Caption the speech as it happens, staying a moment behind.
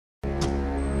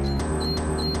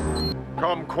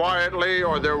Come quietly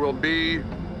or there will be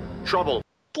trouble.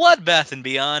 Bloodbath and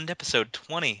Beyond, episode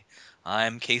 20.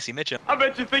 I'm Casey Mitchum. I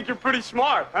bet you think you're pretty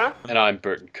smart, huh? And I'm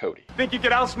Burton Cody. Think you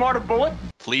could outsmart a bullet?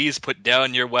 Please put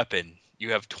down your weapon.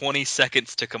 You have 20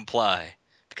 seconds to comply,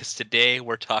 because today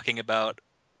we're talking about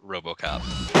RoboCop.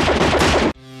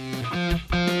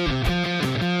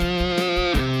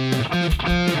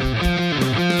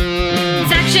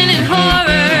 It's action and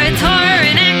horror, it's horror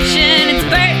and action. It's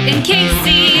Bert and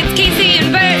Casey, it's Casey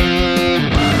and Bert.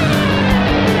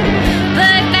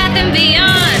 Bloodbath and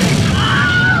Beyond.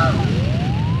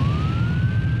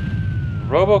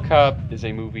 RoboCop is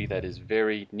a movie that is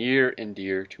very near and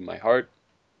dear to my heart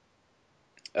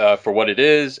for what it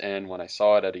is, and when I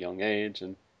saw it at a young age,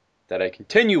 and that I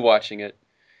continue watching it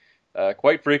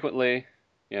quite frequently,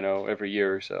 every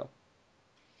year or so.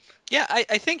 Yeah,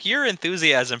 I think your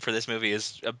enthusiasm for this movie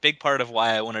is a big part of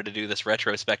why I wanted to do this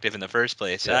retrospective in the first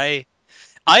place. Yeah.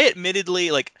 I admittedly,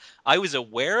 I was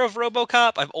aware of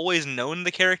RoboCop. I've always known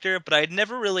the character, but I'd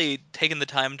never really taken the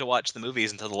time to watch the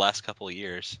movies until the last couple of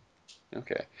years.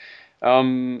 Okay.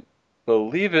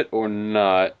 Believe it or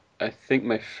not, I think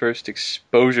my first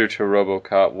exposure to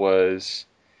RoboCop was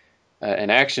an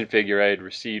action figure I had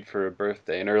received for a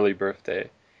birthday, an early birthday.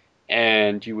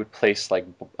 And you would place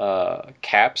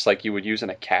caps like you would use in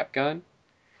a cap gun.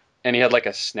 And he had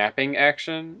a snapping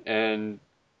action and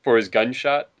for his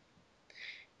gunshot.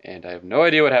 And I have no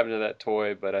idea what happened to that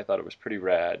toy, but I thought it was pretty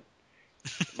rad.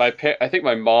 I think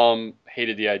my mom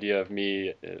hated the idea of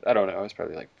me, I don't know, I was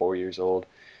probably 4 years old,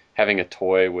 having a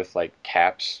toy with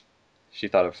caps. She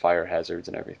thought of fire hazards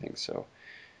and everything, so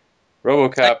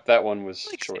RoboCop, that one was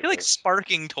short. I feel like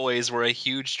sparking toys were a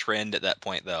huge trend at that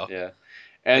point, though. Yeah.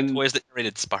 And toys that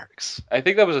generated sparks. I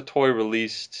think that was a toy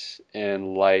released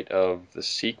in light of the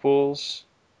sequels,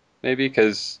 maybe,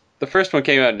 because the first one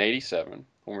came out in '87,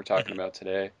 when we're talking about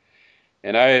today,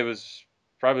 and I was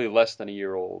probably less than a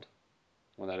year old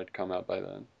when that had come out by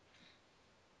then.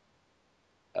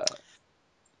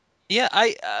 Yeah,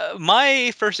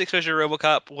 my first exposure to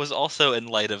RoboCop was also in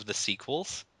light of the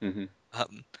sequels. Mm-hmm.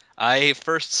 I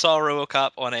first saw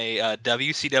RoboCop on a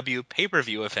WCW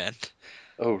pay-per-view event.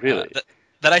 Oh, really?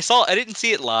 That I saw. I didn't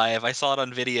see it live. I saw it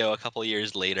on video a couple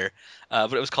years later.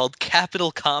 But it was called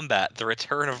Capital Combat: The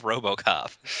Return of RoboCop.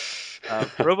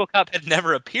 RoboCop had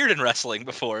never appeared in wrestling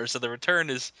before, so the return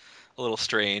is a little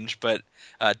strange. But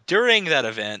during that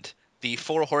event, the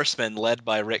Four Horsemen, led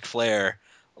by Ric Flair,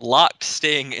 locked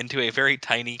Sting into a very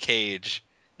tiny cage,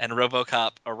 and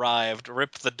RoboCop arrived,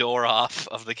 ripped the door off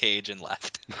of the cage, and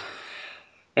left.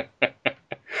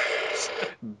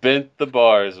 Bent the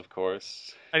bars, of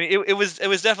course. I mean, it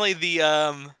was definitely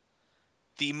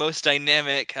the most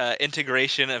dynamic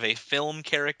integration of a film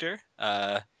character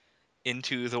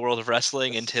into the world of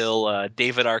wrestling until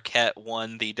David Arquette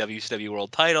won the WCW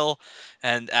World Title,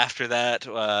 and after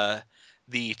that,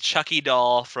 the Chucky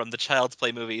doll from the Child's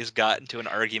Play movies got into an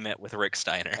argument with Rick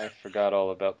Steiner. I forgot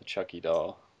all about the Chucky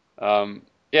doll.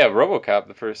 Yeah, RoboCop,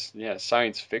 the first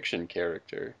science fiction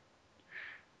character,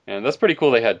 and that's pretty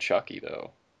cool. They had Chucky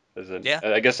though.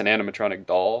 I guess an animatronic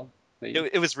doll.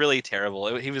 It was really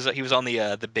terrible. He was on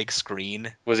the big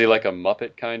screen. Was he like a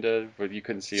Muppet kind of, where you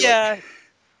couldn't see below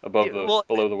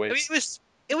the waist?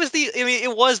 It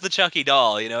was the Chucky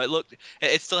doll.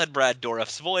 It still had Brad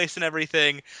Dourif's voice and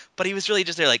everything, but he was really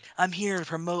just there I'm here to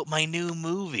promote my new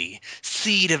movie,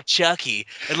 Seed of Chucky,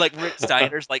 and Rick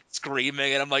Steiner's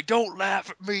screaming, and I'm like, don't laugh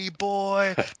at me,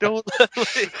 boy, don't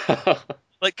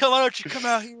come on, don't you come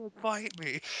out here and fight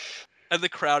me. And the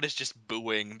crowd is just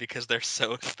booing because they're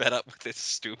so fed up with this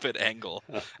stupid angle.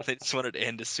 They just want it to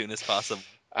end as soon as possible.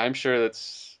 I'm sure it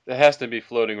has to be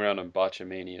floating around on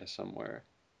Botchamania somewhere.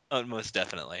 Oh, most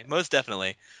definitely. Most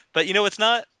definitely. But it's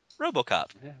not?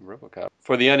 RoboCop. Yeah, RoboCop.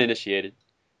 For the uninitiated,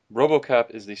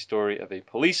 RoboCop is the story of a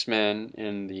policeman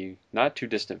in the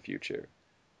not-too-distant future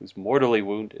who's mortally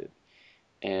wounded.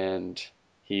 And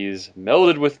he's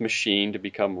melded with machine to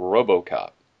become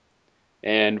RoboCop.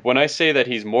 And when I say that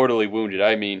he's mortally wounded,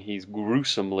 I mean he's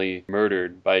gruesomely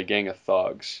murdered by a gang of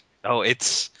thugs. Oh,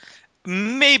 it's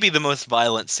maybe the most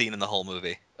violent scene in the whole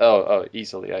movie. Oh,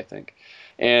 easily, I think.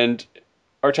 And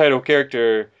our title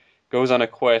character goes on a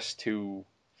quest to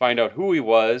find out who he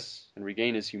was and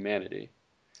regain his humanity.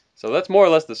 So that's more or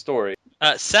less the story.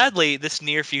 Sadly, this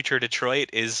near-future Detroit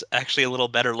is actually a little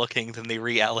better looking than the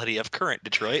reality of current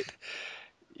Detroit.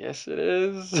 Yes, it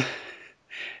is.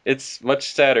 It's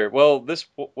much sadder. Well,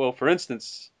 for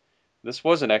instance, this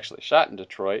wasn't actually shot in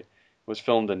Detroit. It was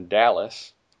filmed in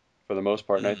Dallas for the most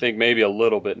part, and I think maybe a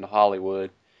little bit in Hollywood,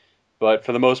 but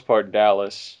for the most part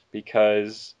Dallas,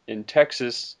 because in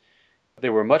Texas they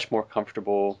were much more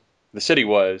comfortable, the city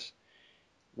was,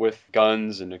 with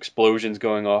guns and explosions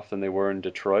going off than they were in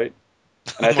Detroit.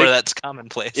 And I Where think, that's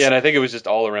commonplace. yeah, and I think it was just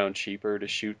all around cheaper to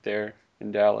shoot there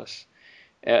in Dallas.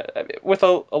 With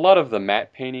a lot of the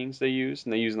matte paintings they used,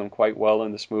 and they use them quite well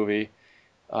in this movie.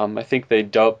 I think they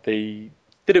did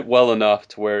it well enough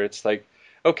to where it's like,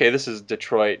 okay, this is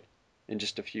Detroit in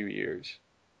just a few years.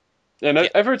 And Yeah.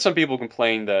 I've heard some people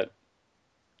complain that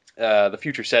the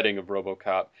future setting of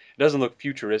RoboCop doesn't look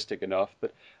futuristic enough,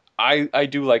 but I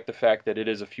do like the fact that it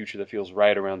is a future that feels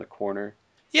right around the corner.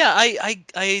 Yeah,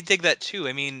 I dig that too.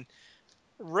 I mean,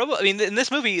 in this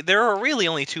movie there are really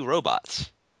only two robots.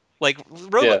 Like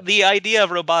Yeah. the idea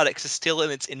of robotics is still in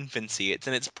its infancy. It's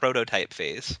in its prototype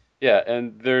phase. Yeah,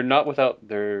 and they're not without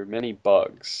their many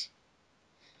bugs.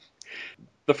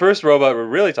 The first robot we're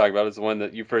really talking about is the one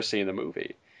that you first see in the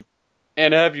movie.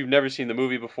 And if you've never seen the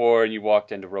movie before and you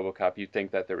walked into RoboCop, you'd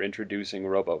think that they're introducing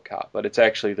RoboCop, but it's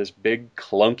actually this big,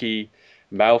 clunky,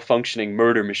 malfunctioning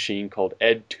murder machine called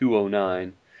Ed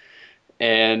 209.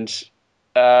 And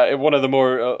one of the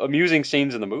more amusing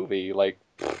scenes in the movie, like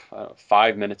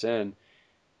 5 minutes in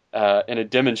a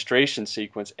demonstration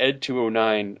sequence, Ed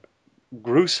 209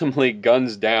 gruesomely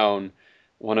guns down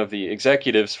one of the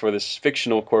executives for this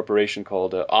fictional corporation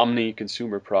called Omni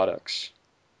Consumer Products.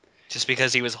 Just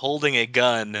because he was holding a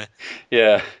gun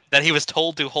Yeah, that he was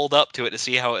told to hold up to it to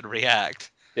see how it would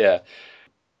react. yeah.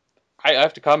 I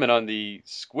have to comment on the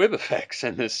squib effects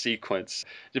in this sequence.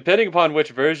 Depending upon which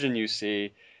version you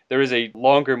see, there is a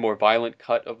longer, more violent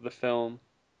cut of the film.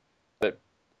 That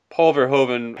Paul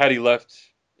Verhoeven, had he left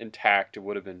intact, it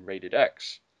would have been rated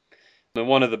X. And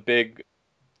one of the big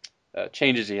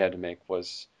changes he had to make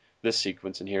was this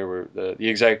sequence in here, where the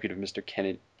executive, Mr.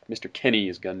 Kenny,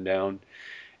 is gunned down,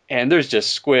 and there's just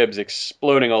squibs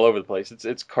exploding all over the place.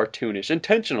 It's cartoonish,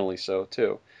 intentionally so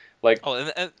too. Like, Oh,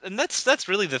 and that's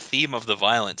really the theme of the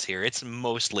violence here. It's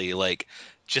mostly like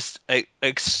just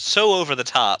so over the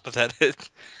top that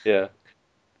yeah,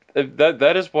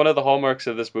 that is one of the hallmarks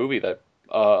of this movie that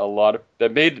a lot of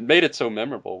that made it so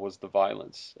memorable was the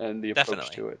violence and the approach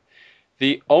Definitely. to it.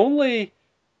 The only,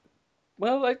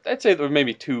 well, I'd say there were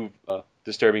maybe two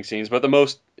disturbing scenes, but the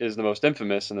most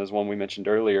infamous, and there's one we mentioned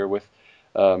earlier with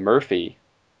Murphy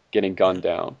getting gunned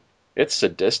down. It's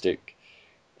sadistic,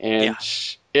 and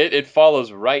it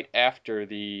follows right after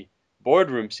the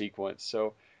boardroom sequence.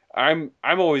 So I'm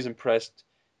always impressed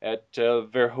at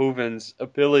Verhoeven's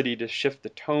ability to shift the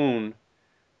tone,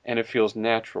 and it feels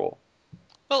natural.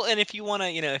 Well, and if you want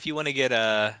to get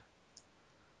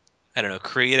I don't know,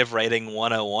 creative writing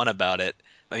 101 about it.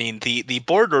 I mean, the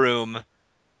boardroom,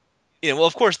 well,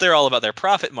 of course they're all about their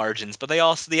profit margins, but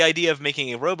the idea of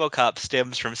making a RoboCop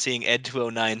stems from seeing Ed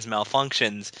 209's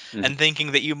malfunctions and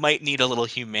thinking that you might need a little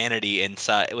humanity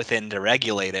within to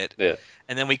regulate it. Yeah.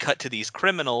 And then we cut to these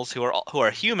criminals who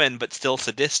are human but still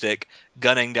sadistic,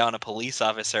 gunning down a police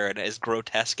officer in as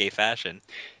grotesque a fashion.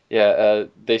 Yeah,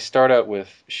 they start out with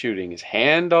shooting his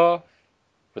hand off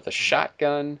with a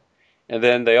shotgun, and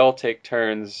then they all take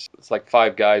turns. It's like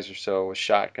 5 guys or so with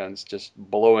shotguns just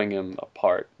blowing him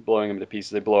apart, blowing him to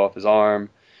pieces. They blow off his arm.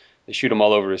 They shoot him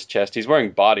all over his chest. He's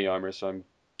wearing body armor, so I'm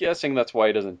guessing that's why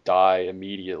he doesn't die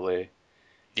immediately.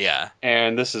 Yeah.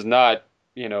 And this is not,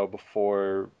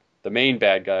 before the main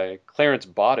bad guy, Clarence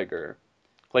Bodiger.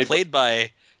 Played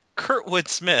by Kurtwood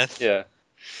Smith. Yeah.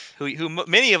 Who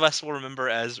many of us will remember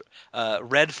as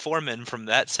Red Foreman from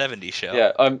That 70s Show.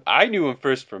 Yeah, I knew him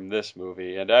first from this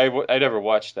movie, and I never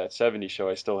watched That 70s Show.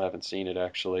 I still haven't seen it,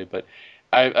 actually, but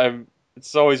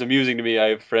it's always amusing to me. I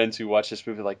have friends who watch this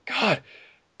movie like, God,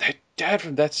 that dad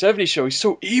from That 70s Show, he's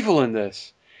so evil in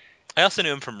this. I also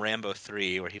knew him from Rambo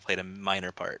 3, where he played a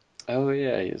minor part. Oh,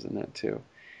 yeah, he is in that, too.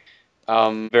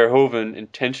 Verhoeven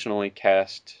intentionally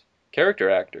cast character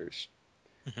actors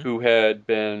who had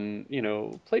been,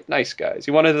 played nice guys.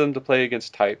 He wanted them to play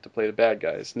against type, to play the bad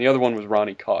guys. And the other one was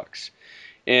Ronnie Cox.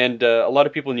 And a lot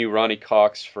of people knew Ronnie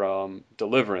Cox from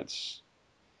Deliverance.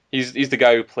 He's the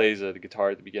guy who plays the guitar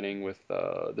at the beginning with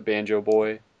the Banjo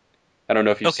Boy. I don't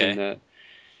know if you've seen that.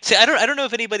 See, I don't know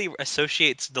if anybody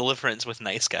associates Deliverance with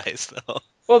nice guys though.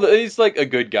 Well, he's like a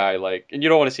good guy, and you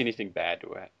don't want to see anything bad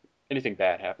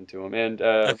happen to him.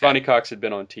 And Ronnie Cox had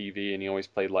been on TV, and he always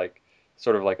played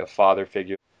sort of like a father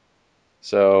figure.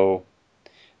 So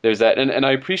there's that, and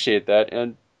I appreciate that.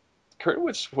 And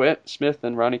Kurtwood Smith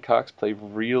and Ronnie Cox play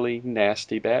really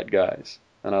nasty bad guys,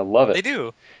 and I love it. They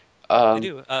do. They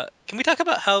do. Can we talk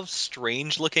about how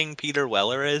strange looking Peter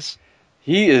Weller is?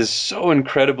 He is so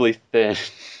incredibly thin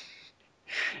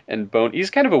and bone. He's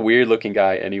kind of a weird looking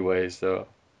guy, anyways, though.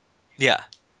 Yeah,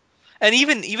 and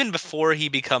even before he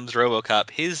becomes RoboCop,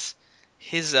 his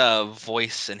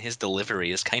voice and his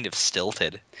delivery is kind of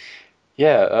stilted.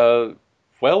 Yeah,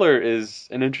 Weller is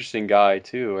an interesting guy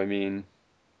too. I mean,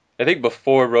 I think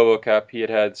before RoboCop, he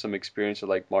had some experience with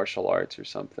like martial arts or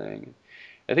something.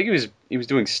 I think he was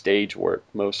doing stage work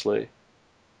mostly.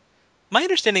 My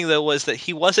understanding though was that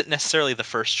he wasn't necessarily the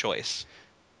first choice.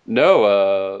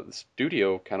 No, the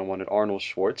studio kind of wanted Arnold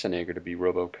Schwarzenegger to be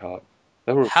RoboCop.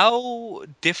 That were How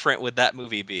different would that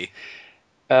movie be?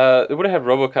 They would have had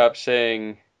RoboCop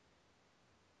saying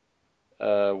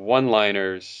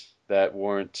one-liners that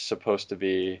weren't supposed to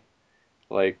be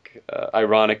like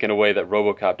ironic in a way that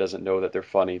RoboCop doesn't know that they're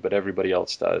funny, but everybody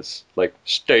else does. Like,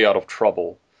 stay out of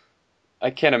trouble.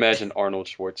 I can't imagine Arnold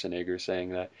Schwarzenegger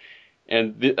saying that.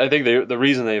 And I think the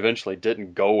reason they eventually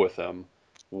didn't go with him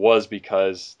was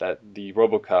because that the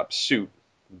RoboCop suit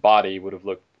body would have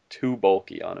looked too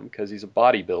bulky on him because he's a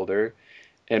bodybuilder,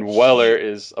 and Weller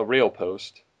is a rail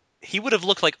post. He would have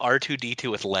looked like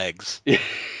R2-D2 with legs.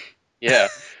 Yeah.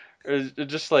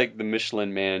 Just like the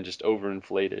Michelin Man, just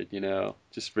overinflated,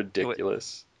 just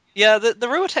ridiculous. Yeah, the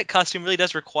Robotech costume really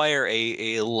does require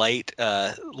a light,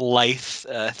 lithe,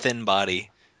 thin body.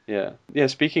 Yeah. Yeah,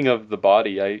 speaking of the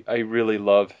body, I really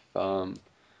love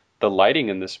the lighting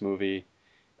in this movie.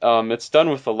 It's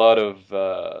done with a lot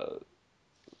of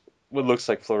what looks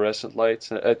like fluorescent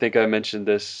lights. I think I mentioned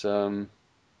this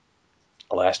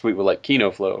last week with like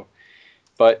Kino Flow.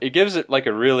 But it gives it like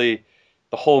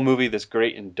the whole movie this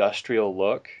great industrial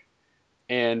look.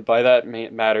 And by that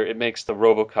matter, it makes the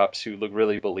RoboCop suit look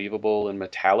really believable and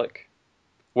metallic.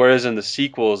 Whereas in the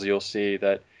sequels, you'll see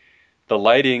that the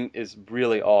lighting is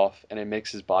really off and it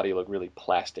makes his body look really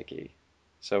plasticky.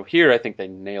 So here I think they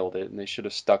nailed it and they should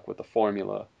have stuck with the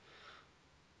formula.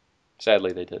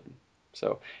 Sadly, they didn't.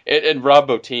 So, and Rob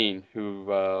Bottin,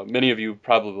 who many of you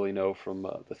probably know from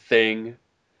The Thing,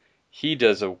 he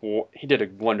did a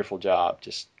wonderful job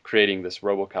just creating this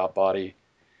RoboCop body.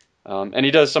 And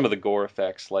he does some of the gore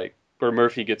effects, like where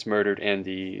Murphy gets murdered and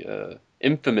the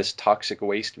infamous toxic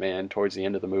waste man towards the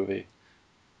end of the movie.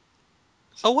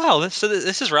 Oh wow, this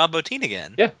is Rob Bottin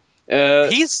again. Yeah.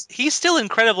 He's still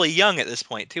incredibly young at this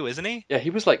point too, isn't he? Yeah, he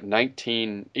was like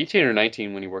 18 or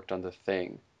 19 when he worked on The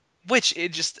Thing. Which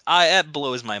that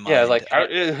blows my mind. Yeah, like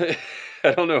I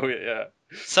don't know. Yeah.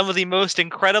 Some of the most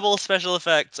incredible special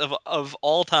effects of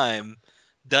all time,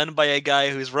 done by a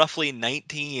guy who's roughly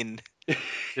 19,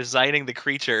 designing the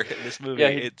creature in this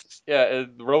movie.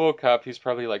 RoboCop. He's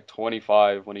probably like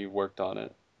 25 when he worked on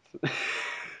it.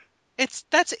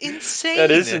 That's insane. That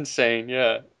is insane.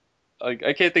 Yeah, like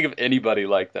I can't think of anybody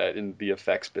like that in the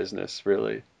effects business,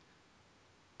 really,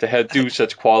 to do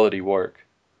such quality work.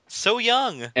 So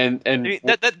young. And I mean,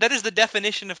 that is the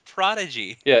definition of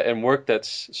prodigy. Yeah, and work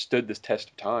that's stood the test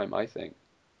of time, I think.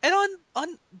 And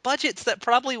on budgets that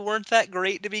probably weren't that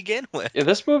great to begin with. Yeah,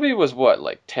 this movie was what,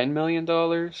 like $10 million?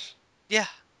 Yeah,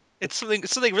 it's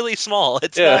something really small.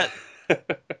 It's not.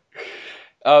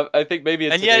 I think maybe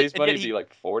in today's money it'd be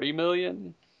like 40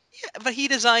 million. Yeah, but he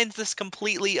designs this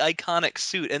completely iconic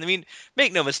suit, and I mean,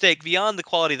 make no mistake, beyond the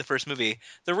quality of the first movie,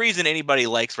 the reason anybody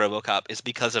likes RoboCop is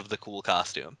because of the cool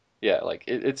costume. Yeah, like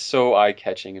it's so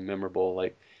eye-catching and memorable.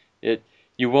 Like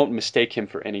you won't mistake him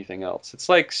for anything else. It's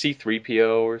like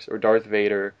C-3PO or Darth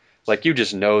Vader. Like you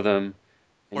just know them.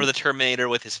 Or the Terminator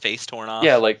with his face torn off.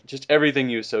 Yeah, like just everything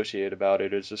you associate about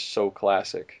it is just so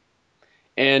classic.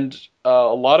 And a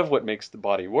lot of what makes the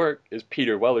body work is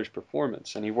Peter Weller's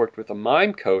performance, and he worked with a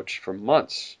mime coach for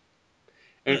months.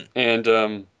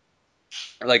 And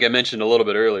like I mentioned a little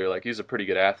bit earlier, like he's a pretty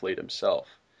good athlete himself.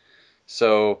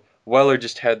 So Weller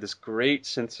just had this great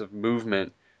sense of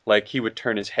movement, like he would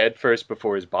turn his head first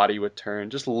before his body would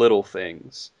turn, just little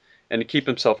things, and to keep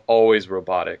himself always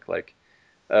robotic. Like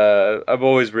I'm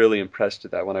always really impressed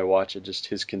with that when I watch it, just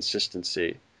his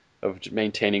consistency of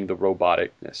maintaining the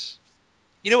roboticness.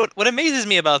 You know what amazes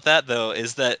me about that though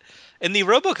is that in the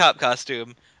RoboCop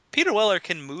costume, Peter Weller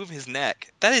can move his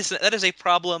neck. That is a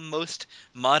problem most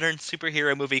modern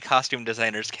superhero movie costume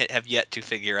designers have yet to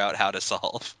figure out how to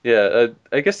solve. Yeah,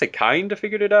 I guess they kind of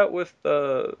figured it out with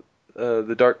the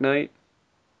Dark Knight.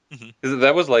 Mm-hmm.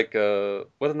 That was like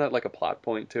wasn't that like a plot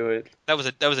point to it? That was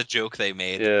a joke they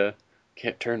made. Yeah,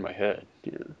 can't turn my head.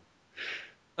 Yeah.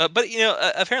 But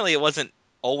apparently it wasn't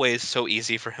always so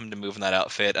easy for him to move in that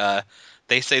outfit.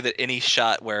 They say that any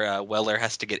shot where Weller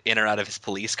has to get in or out of his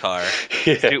police car,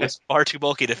 it was far too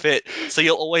bulky to fit. So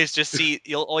you'll always see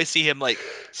him like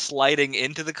sliding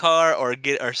into the car or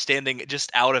standing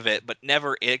just out of it, but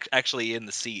never actually in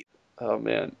the seat. Oh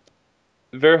man,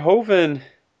 Verhoeven.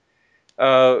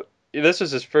 This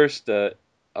was his first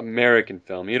American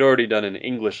film. He'd already done an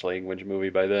English language movie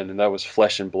by then, and that was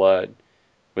Flesh and Blood.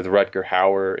 with Rutger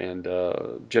Hauer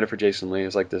and Jennifer Jason Leigh.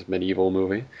 It's like this medieval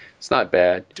movie. It's not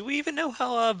bad. Do we even know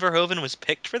how Verhoeven was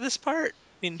picked for this part?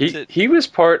 I mean, He was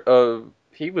part of.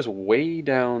 He was way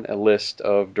down a list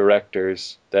of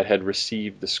directors that had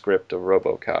received the script of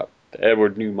RoboCop that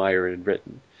Edward Neumeier had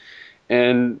written.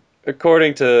 And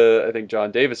according to, I think,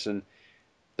 John Davison,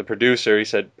 the producer, he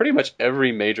said pretty much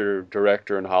every major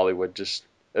director in Hollywood just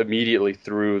immediately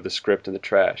threw the script in the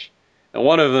trash. And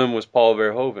one of them was Paul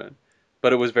Verhoeven.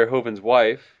 But it was Verhoeven's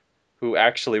wife who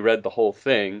actually read the whole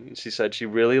thing. And she said she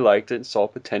really liked it and saw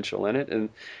potential in it, and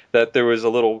that there was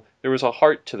a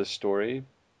heart to the story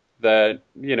that,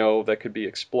 that could be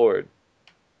explored.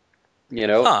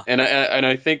 Huh. And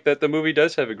I think that the movie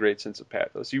does have a great sense of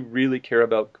pathos. You really care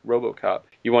about RoboCop.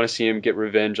 You want to see him get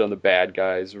revenge on the bad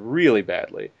guys really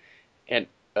badly. And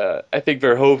I think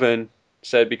Verhoeven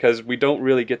said, because we don't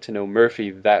really get to know Murphy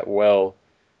that well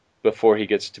before he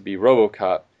gets to be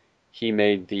RoboCop, he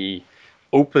made the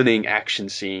opening action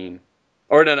scene,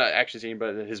 or not action scene,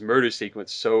 but his murder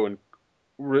sequence so,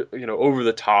 over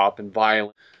the top and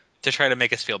violent. to try to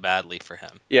make us feel badly for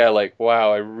him. Yeah, like,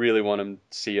 wow, I really want to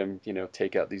see him,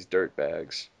 take out these dirt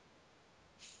bags.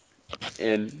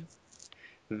 And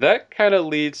that kind of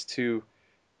leads to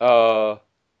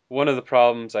one of the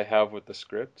problems I have with the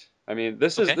script. I mean,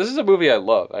 this is a movie I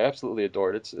love. I absolutely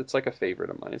adore it. It's like a favorite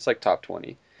of mine. It's like top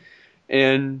 20.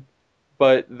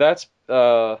 But that's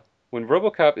when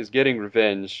RoboCop is getting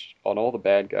revenge on all the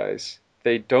bad guys.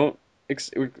 They don't,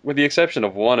 with the exception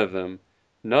of one of them,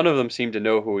 none of them seem to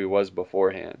know who he was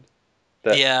beforehand.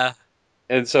 Yeah.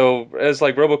 And so, as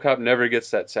like RoboCop never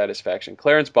gets that satisfaction.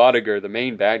 Clarence Bodiger, the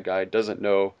main bad guy, doesn't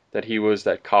know that he was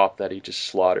that cop that he just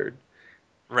slaughtered.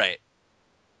 Right.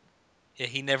 Yeah,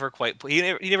 he never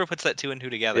puts that two and two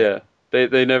together. Yeah,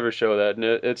 they never show that, and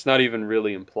it's not even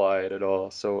really implied at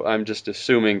all. So I'm just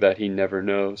assuming that he never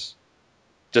knows.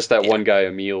 Just that one guy,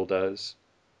 Emil, does,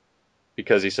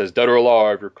 because he says, "Dead or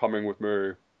alive, you're coming with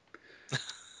me."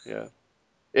 Yeah.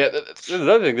 Yeah. That's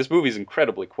another thing. This movie is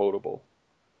incredibly quotable.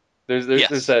 There's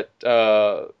that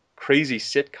crazy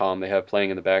sitcom they have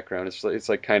playing in the background. It's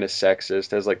like kind of sexist.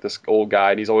 There's like this old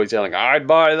guy, and he's always yelling, "I'd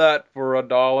buy that for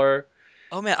 $1."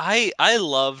 Oh man, I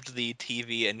loved the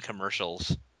TV and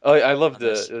commercials. Oh, I love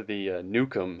the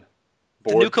Nukem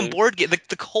board. The Nukem board game,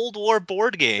 the Cold War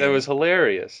board game. That was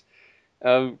hilarious.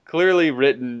 Clearly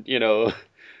written,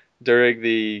 during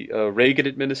the Reagan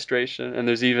administration, and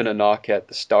there's even a knock at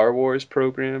the Star Wars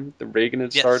program that Reagan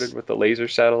had started with the laser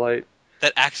satellite.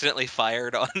 That accidentally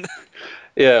fired on.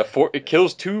 Yeah, it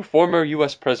kills 2 former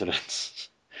U.S. presidents.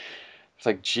 It's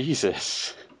like,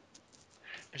 Jesus.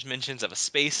 There's mentions of a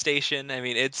space station. I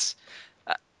mean, it's.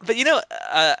 But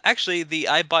actually,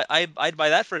 I'd buy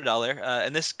that for $1,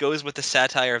 and this goes with the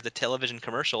satire of the television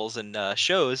commercials and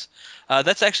shows.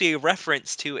 That's actually a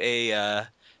reference to a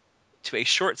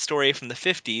short story from the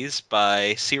 50s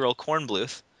by Cyril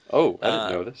Kornbluth. Oh, I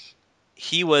didn't know this.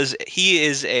 He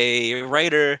is a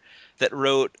writer that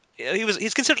wrote.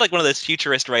 He's considered like one of those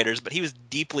futurist writers, but he was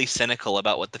deeply cynical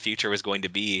about what the future was going to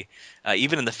be.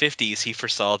 Even in the 50s, he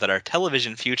foresaw that our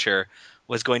television future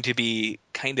was going to be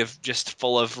kind of just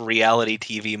full of reality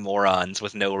TV morons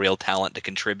with no real talent to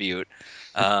contribute.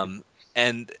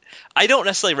 And I don't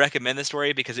necessarily recommend the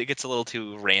story because it gets a little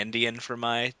too Randian for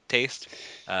my taste.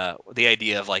 The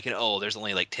idea of like, there's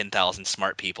only like 10,000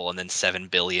 smart people and then 7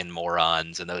 billion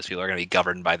morons, and those people are going to be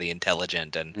governed by the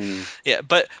intelligent. And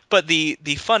but the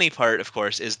funny part, of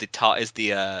course, is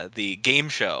the game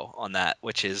show on that,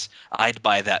 which is I'd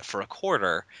buy that for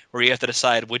 $0.25, where you have to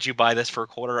decide, would you buy this for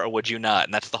 $0.25 or would you not?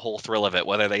 And that's the whole thrill of it,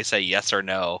 whether they say yes or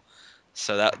no.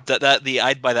 So that the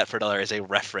I'd buy that for $1 is a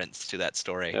reference to that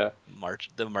story. Yeah.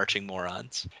 The Marching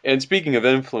Morons. And speaking of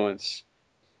influence,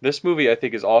 this movie I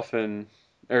think is often,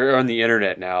 or on the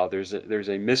internet now, there's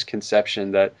a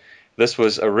misconception that this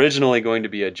was originally going to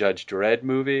be a Judge Dredd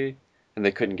movie, and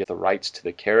they couldn't get the rights to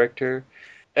the character.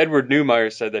 Edward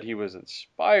Neumeier said that he was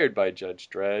inspired by Judge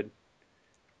Dredd,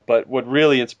 but what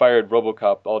really inspired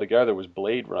RoboCop altogether was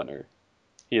Blade Runner.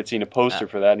 He had seen a poster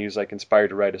for that, and he was like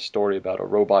inspired to write a story about a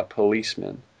robot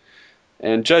policeman.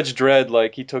 And Judge Dredd,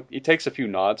 like he takes a few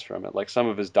nods from it, like some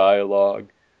of his dialogue.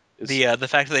 The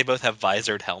fact that they both have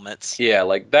visored helmets. Yeah,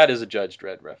 like that is a Judge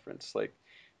Dredd reference. Like,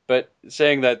 but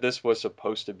saying that this was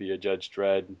supposed to be a Judge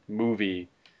Dredd movie,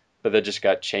 but that just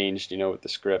got changed, with the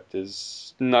script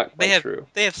is not quite true.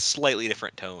 They have slightly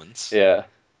different tones. Yeah.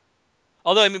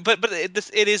 Although I mean, but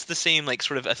it is the same like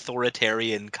sort of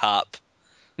authoritarian cop.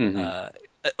 Mm-hmm.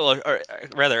 Or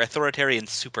rather, authoritarian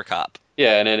super cop.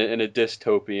 Yeah, and in a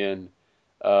dystopian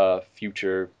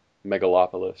future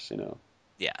megalopolis,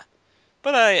 Yeah.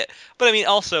 But I mean,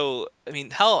 also, I mean,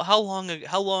 how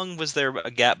long was there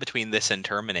a gap between this and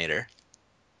Terminator?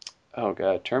 Oh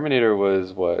god, Terminator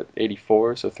was what,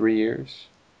 84, so 3 years.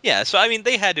 Yeah, so I mean,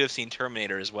 they had to have seen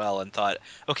Terminator as well and thought,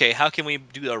 okay, how can we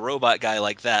do a robot guy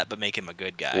like that but make him a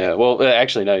good guy? Yeah, well,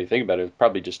 actually, now you think about it, it's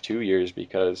probably just 2 years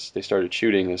because they started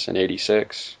shooting this in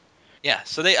 '86. Yeah,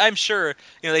 so I'm sure,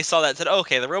 they saw that and said,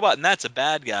 okay, the robot and that's a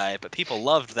bad guy, but people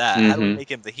loved that. How do we Mm-hmm.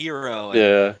 make him the hero and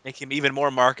Yeah, make him even more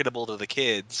marketable to the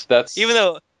kids? that's Even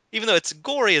though it's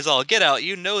gory as all get out,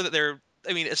 you know that they're.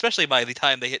 I mean, especially by the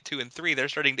time they hit 2 and 3, they're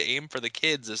starting to aim for the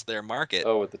kids as their market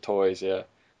oh, with the toys, yeah.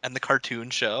 and the cartoon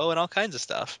show and all kinds of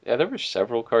stuff. Yeah, there were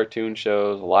several cartoon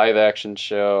shows, a live action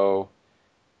show,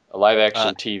 a live Uh,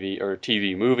 action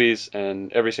TV movies,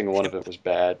 and every single one of him, it was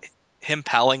bad. him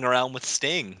palling around with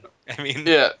Sting. I mean,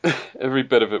 Yeah, every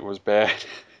bit of it was bad.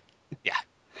 yeah.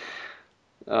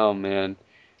 Oh man.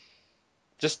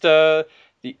 Just the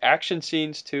action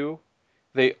scenes too.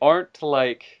 They aren't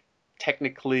like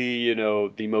technically,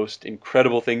 the most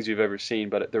incredible things you've ever seen,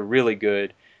 but they're really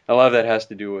good. A lot of that has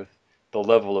to do with the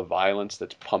level of violence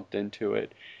that's pumped into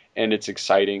it, and it's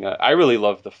exciting. I really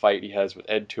love the fight he has with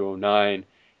Ed 209,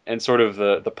 and sort of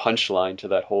the punchline to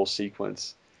that whole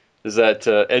sequence is that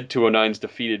Ed 209's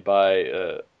defeated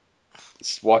by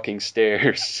walking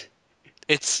stairs.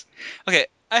 It's okay.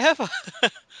 I have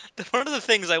one of the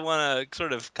things I want to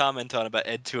sort of comment on about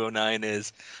Ed 209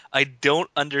 is I don't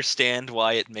understand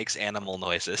why it makes animal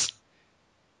noises.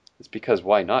 It's because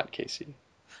why not, Casey?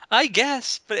 I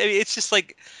guess, but I mean, it's just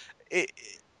like it.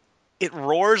 It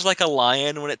roars like a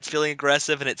lion when it's feeling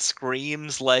aggressive, and it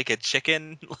screams like a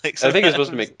chicken. Like I think it's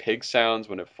supposed to sometimes. make pig sounds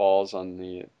when it falls down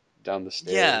the Yeah,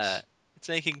 stairs. it's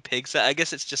making pigs. I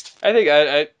guess it's just I think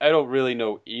I don't really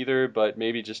know either, but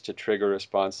maybe just to trigger a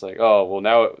response like, oh, well,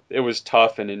 now it was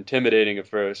tough and intimidating at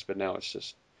first, but now it's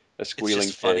just a it's squealing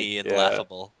just funny pig. and Yeah,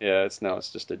 laughable. yeah. It's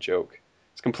just a joke.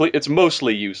 It's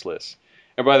mostly useless.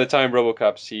 And by the time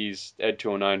RoboCop sees Ed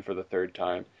 209 for the third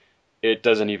time, it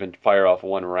doesn't even fire off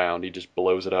one round. He just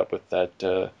blows it up with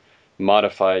that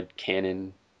modified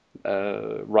cannon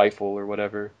rifle or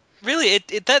whatever. Really,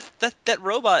 that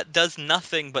robot does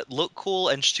nothing but look cool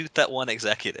and shoot that one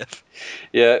executive.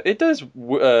 Yeah, it does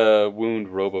wound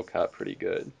RoboCop pretty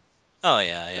good. Oh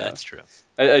yeah, Yeah. that's true.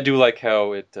 I do like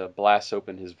how it blasts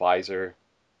open his visor,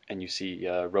 and you see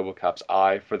RoboCop's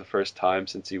eye for the first time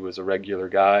since he was a regular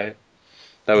guy.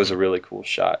 That was a really cool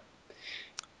shot.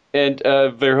 And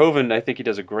Verhoeven, I think he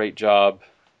does a great job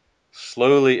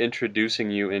slowly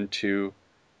introducing you into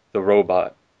the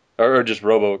robot, or just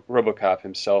RoboCop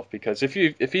himself. Because if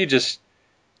you just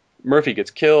Murphy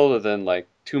gets killed, and then like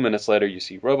 2 minutes later you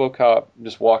see RoboCop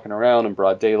just walking around in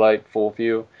broad daylight, full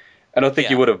view, I don't think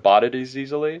you Yeah. would have bought it as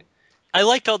easily. I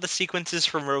liked all the sequences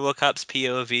from RoboCop's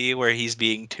POV where he's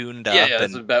being tuned up Yeah,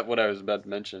 that's and about what I was about to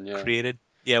mention. Yeah, created.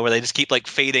 Yeah, where they just keep like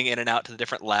fading in and out to the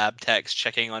different lab techs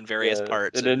checking on various yeah,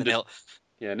 parts, an and then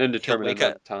yeah, an he'll indeterminate wake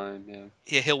amount up. of time. Yeah,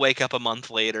 Yeah, he'll wake up a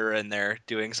month later and they're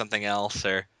doing something else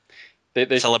or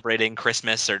they celebrating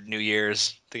Christmas or New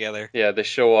Year's together. yeah they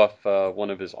show off one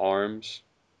of his arms.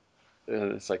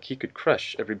 It's like he could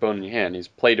crush every bone in your hand. He's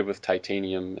plated with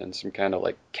titanium and some kind of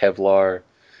like Kevlar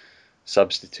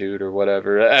substitute or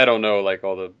whatever. I don't know like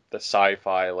all the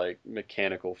sci-fi like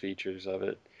mechanical features of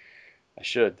it. I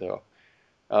should though.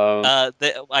 Um,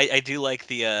 I do like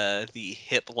the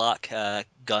hip lock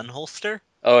gun holster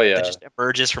oh that yeah, just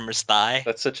emerges from his thigh.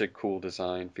 that's such a cool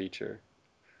design feature.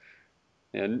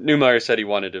 Yeah, Newmeyer said he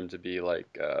wanted him to be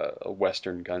like a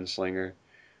Western gunslinger.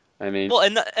 I mean, Well,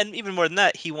 and even more than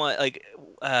that, he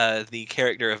the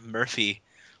character of Murphy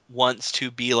wants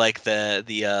to be like the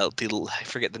I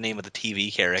forget the name of the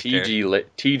TV character.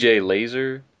 TJ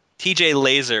Laser. TJ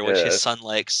Laser, which his Yes. son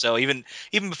likes. So even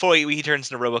before he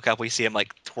turns into RoboCop, we see him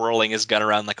like twirling his gun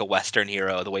around like a Western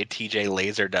hero, the way TJ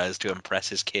Laser does to impress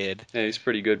his kid. Yeah, he's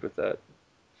pretty good with that.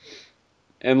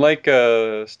 And like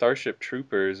Starship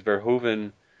Troopers,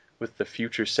 Verhoeven, with the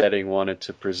future setting, wanted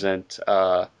to present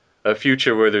a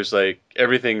future where there's like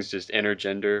everything's just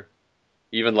intergender.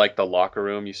 Even like the locker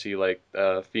room, you see like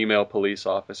female police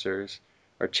officers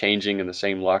are changing in the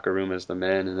same locker room as the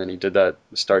men, and then he did that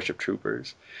with Starship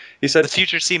Troopers. He said, The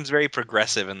future seems very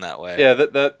progressive in that way. yeah,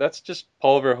 that's just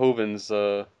Paul Verhoeven's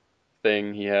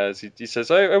thing he has. He says,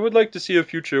 I would like to see a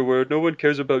future where no one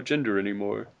cares about gender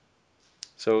anymore.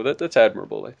 So that's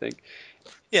admirable, I think.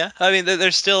 Yeah, I mean,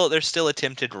 there's still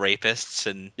attempted rapists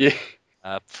and Yeah,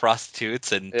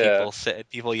 prostitutes and Yeah.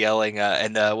 people yelling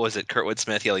and what was it Kurtwood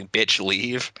Smith yelling "bitch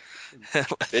leave."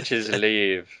 bitches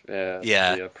leave. Yeah,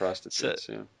 Yeah. the prostitutes.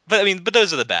 Yeah, But I mean,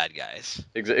 those are the bad guys.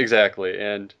 exactly.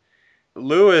 And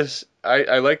Lewis,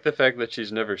 I like the fact that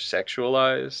she's never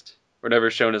sexualized or never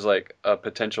shown as like a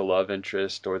potential love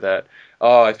interest or that,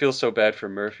 oh, I feel so bad for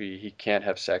Murphy, he can't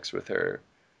have sex with her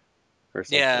or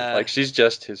something. Yeah. Like she's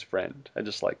just his friend. I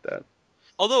just like that.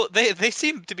 Although they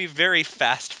seem to be very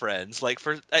fast friends, like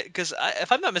because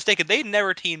if I'm not mistaken, they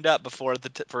never teamed up before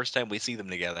the first time we see them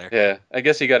together. Yeah, I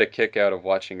guess he got a kick out of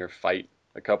watching her fight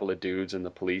a couple of dudes in the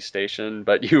police station,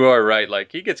 but you are right,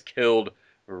 like he gets killed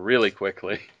really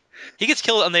quickly. He gets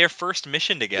killed on their first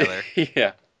mission together,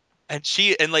 Yeah. but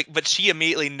she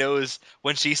immediately knows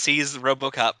when she sees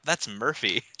RoboCop, that's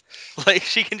Murphy. Like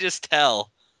she can just tell.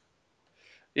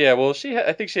 Yeah, well,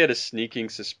 I think she had a sneaking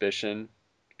suspicion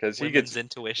because he Women's gets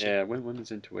intuition. yeah,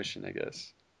 women's intuition, I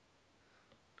guess.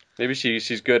 Maybe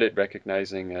she's good at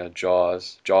recognizing jaw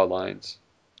lines.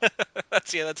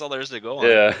 That's all there is to go on.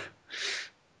 Yeah,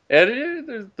 and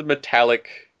there's the metallic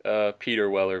Peter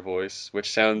Weller voice,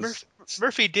 which sounds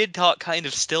Murphy did talk kind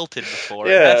of stilted before.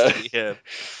 Yeah. It has to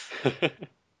be him.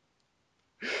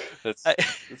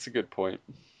 That's a good point.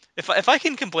 If I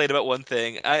can complain about one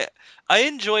thing, I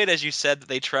enjoyed, as you said, that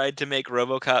they tried to make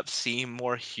RoboCop seem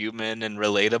more human and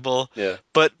relatable. Yeah,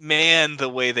 But man, the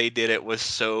way they did it was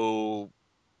so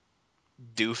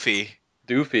doofy.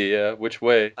 Doofy. Yeah, which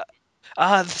way?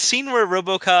 The scene where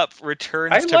RoboCop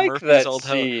returns I to like Murphy's that old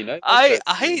home. scene.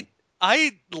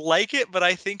 I like it, but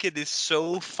I think it is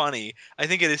so funny. I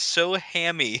think it is so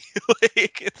hammy.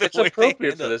 Like, the It's way they appropriate for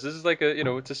handle it. this. This is like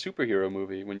it's a superhero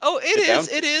movie. When Oh, you get down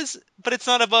to it is, but it's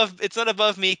not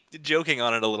above me joking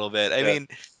on it a little bit. I Yeah.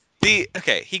 mean,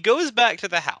 he goes back to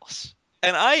the house.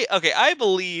 And I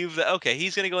believe that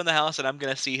he's going to go in the house and I'm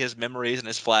going to see his memories and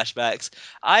his flashbacks.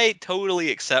 I totally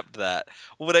accept that.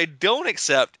 What I don't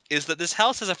accept is that this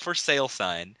house has a for sale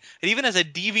sign. It even has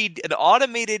an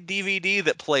automated DVD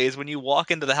that plays when you walk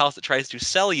into the house that tries to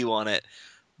sell you on it.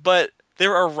 But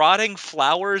there are rotting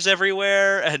flowers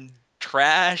everywhere and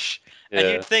trash. And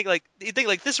Yeah. you'd think like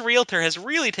this realtor has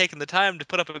really taken the time to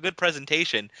put up a good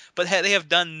presentation, but they have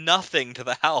done nothing to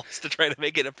the house to try to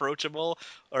make it approachable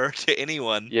or to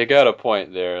anyone. You got a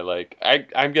point there. Like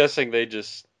I'm guessing they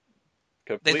just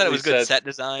They completely thought it was good said, set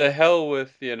design. the hell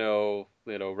with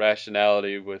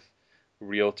rationality with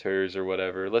realtors or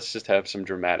whatever. Let's just have some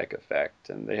dramatic effect,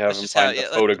 and they have Let's them just find have-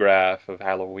 the yeah, photograph of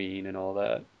Halloween and all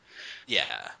that. Yeah.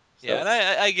 So- Yeah, and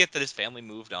I get that his family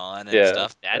moved on and Yeah,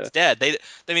 stuff. Dad's dead. They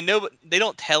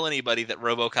don't tell anybody that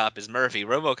RoboCop is Murphy.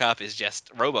 RoboCop is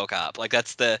just RoboCop. Like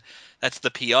that's the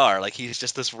PR. Like he's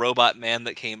just this robot man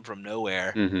that came from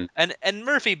nowhere. hmm And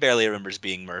Murphy barely remembers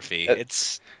being Murphy.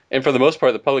 It's And for the most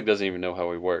part, the public doesn't even know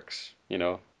how he works.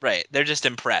 right. They're just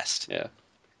impressed. Yeah.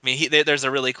 I mean, there's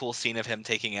a really cool scene of him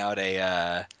taking out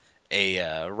a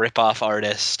rip-off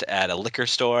artist at a liquor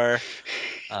store.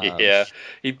 Yeah.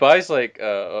 He buys like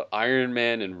Iron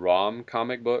Man and Rom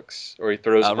comic books, or he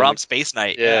throws them on Rom the- Space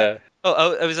Knight. Yeah.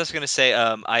 Oh, I was just gonna say,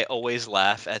 I always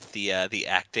laugh at the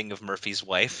acting of Murphy's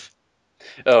wife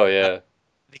Oh yeah.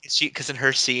 because in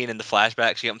her scene in the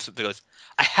flashback she comes up and goes,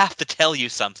 "I have to tell you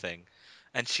something,"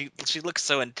 and she looks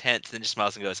so intense and then just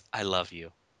smiles and goes, "I love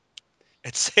you."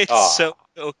 It's Aw. so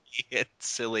hokey and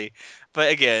silly,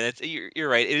 but again, you're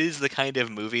right. It is the kind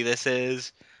of movie this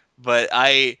is, but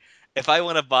if I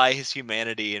want to buy his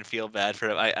humanity and feel bad for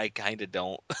him, I kind of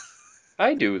don't.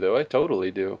 I do though. I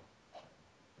totally do.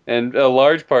 And a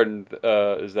large part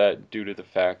is that due to the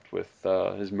fact with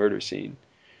his murder scene.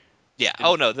 Yeah.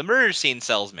 Oh no, the murder scene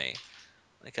sells me.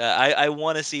 Like I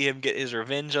want to see him get his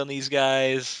revenge on these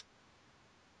guys,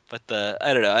 but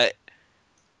I don't know.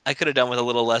 I could have done with a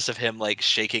little less of him like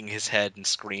shaking his head and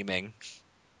screaming.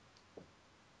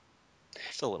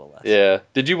 Just a little less. Yeah.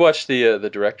 Did you watch the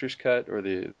director's cut or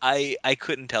the? I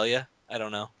couldn't tell you. I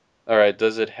don't know. All right.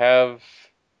 Does it have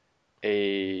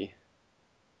a?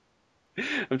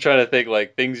 I'm trying to think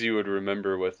like things you would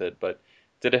remember with it, but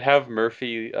did it have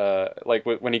Murphy like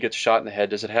when he gets shot in the head?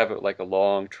 Does it have like a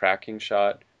long tracking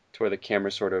shot to where the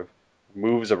camera sort of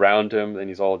moves around him and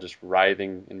he's all just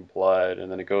writhing in blood,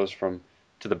 and then it goes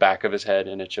to the back of his head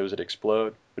and it shows it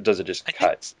explode, or does it just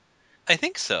cut? I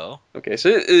think so. Okay, so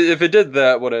if it did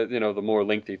that, the more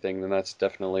lengthy thing, then that's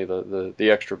definitely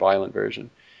the extra violent version,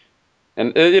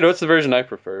 and it's the version I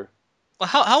prefer. Well,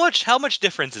 how much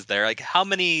difference is there? Like how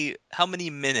many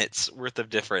minutes worth of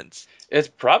difference? It's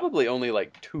probably only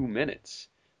like 2 minutes,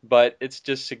 but it's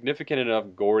just significant enough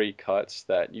gory cuts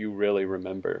that you really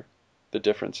remember the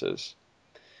differences.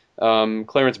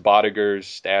 Clarence Bodiger's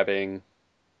stabbing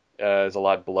is a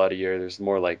lot bloodier. There's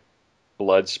more like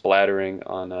blood splattering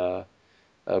on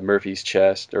Murphy's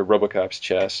chest or RoboCop's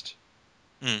chest.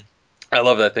 Mm. I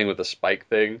love that thing with the spike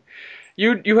thing.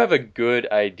 You have a good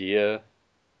idea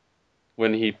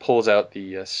when he pulls out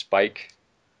the spike.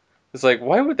 It's like,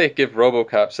 why would they give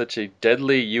RoboCop such a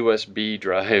deadly USB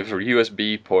drive or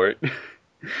USB port,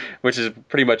 which is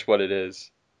pretty much what it is.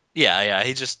 Yeah,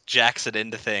 he just jacks it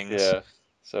into things. Yeah.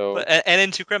 So And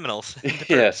into criminals.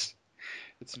 yes,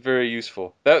 it's very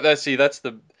useful. That's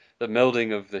the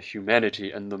melding of the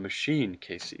humanity and the machine,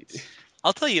 Casey.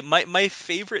 I'll tell you, my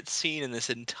favorite scene in this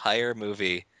entire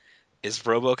movie is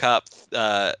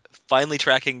RoboCop finally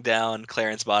tracking down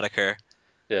Clarence Boddicker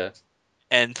Yeah.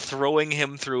 and throwing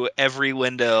him through every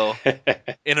window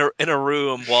in a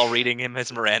room while reading him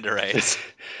his Miranda rights.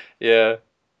 Yeah.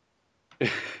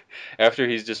 After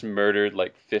he's just murdered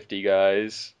like 50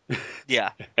 guys.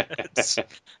 Yeah. It's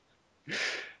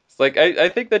like I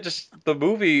think that just the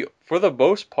movie for the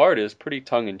most part is pretty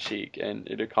tongue in cheek and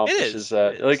it accomplishes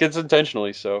that. It is. Like it's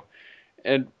intentionally so.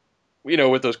 And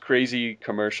with those crazy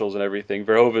commercials and everything,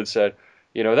 Verhoeven said,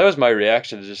 that was my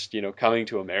reaction to just, coming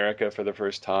to America for the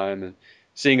first time and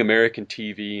seeing American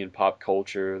TV and pop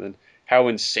culture and how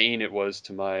insane it was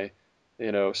to my,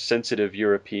 sensitive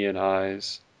European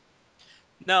eyes.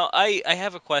 Now, I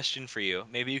have a question for you.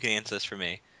 Maybe you can answer this for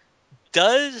me.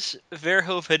 Does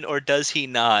Verhoeven or does he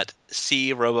not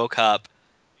see RoboCop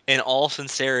in all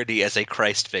sincerity as a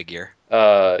Christ figure?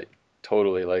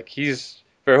 Totally. Like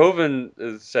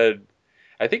Verhoeven said,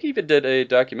 I think he even did a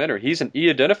documentary. He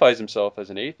identifies himself as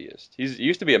an atheist. He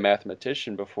used to be a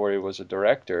mathematician before he was a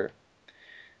director,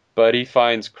 but he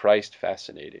finds Christ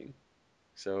fascinating.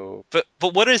 So, But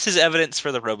what is his evidence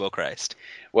for the RoboChrist?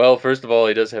 well, first of all,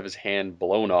 he does have his hand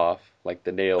blown off, like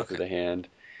the nail through the hand.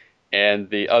 And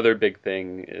the other big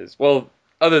thing is, well,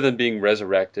 other than being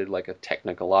resurrected, like a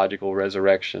technological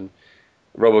resurrection,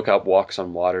 RoboCop walks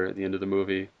on water at the end of the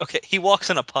movie. Okay, he walks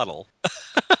in a puddle.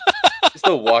 He's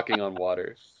still walking on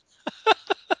water.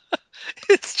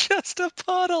 It's just a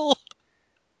puddle.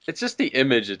 It's just the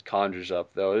image it conjures up,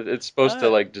 though. It's supposed to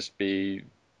like just be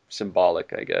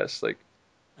symbolic, I guess. Like,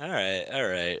 all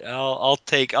right. I'll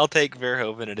take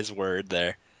Verhoeven at his word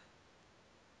there.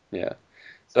 yeah.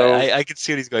 So I can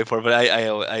see what he's going for, but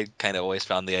I kind of always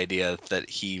found the idea that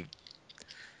he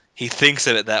thinks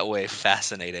of it that way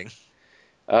fascinating.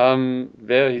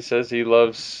 yeah, he says he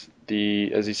loves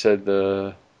as he said,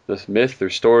 the myth or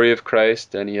story of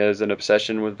Christ, and he has an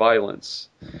obsession with violence.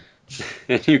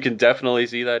 And you can definitely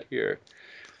see that here.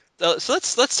 So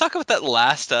let's talk about that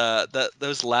last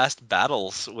those last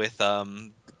battles with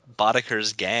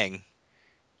Boddicker's gang.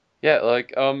 Yeah,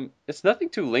 like it's nothing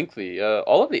too lengthy.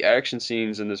 All of the action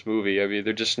scenes in this movie, I mean,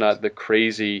 they're just not the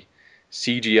crazy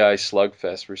CGI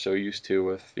slugfest we're so used to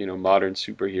with modern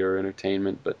superhero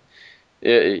entertainment. But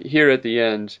here at the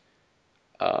end,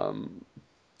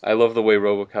 I love the way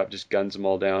RoboCop just guns them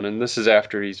all down, and this is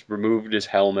after he's removed his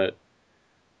helmet,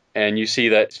 and you see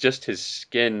that it's just his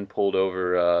skin pulled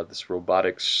over this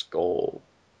robotic skull.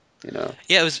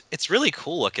 Yeah, it's really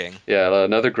cool looking. Yeah,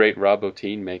 another great Rob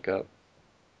Bottin makeup.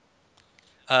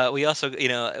 We also get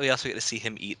to see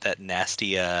him eat that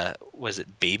nasty was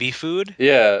it baby food?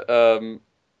 Yeah.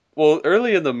 Well,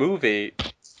 early in the movie,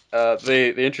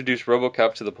 they introduced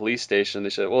RoboCop to the police station. They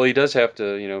said, well, he does have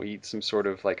to eat some sort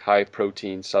of like high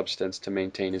protein substance to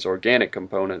maintain his organic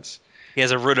components. He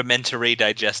has a rudimentary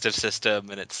digestive system,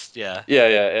 and it's yeah.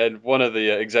 Yeah. And one of the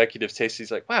executives tastes.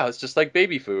 He's like, wow, it's just like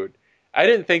baby food. I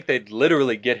didn't think they'd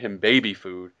literally get him baby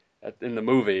food in the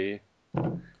movie,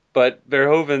 but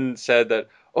Verhoeven said that,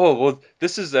 oh, well,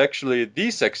 this is actually the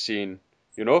sex scene,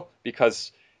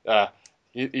 because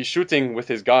he's shooting with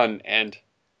his gun, and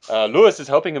Lewis is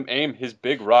helping him aim his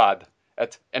big rod,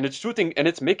 and it's shooting, and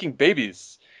it's making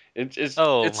babies.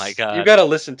 My God. You gotta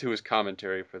listen to his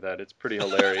commentary for that. It's pretty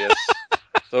hilarious.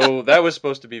 So that was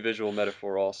supposed to be visual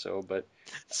metaphor also, but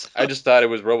I just thought it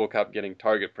was RoboCop getting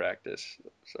target practice.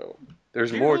 So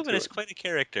there's more to it. Verhoeven is quite a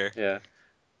character. Yeah.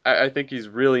 I think he's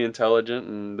really intelligent,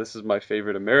 and this is my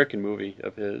favorite American movie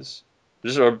of his.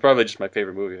 Or probably just my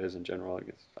favorite movie of his in general. I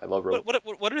guess I love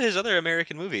RoboCop. What are his other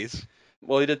American movies?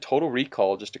 Well, he did Total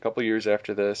Recall just a couple years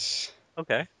after this.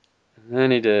 Okay. And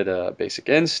then he did Basic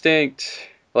Instinct.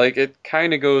 Like, it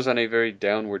kind of goes on a very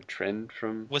downward trend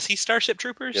from... Was he Starship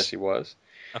Troopers? Yes, he was.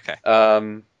 Okay.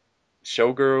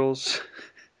 Showgirls,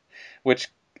 which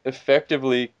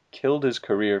effectively killed his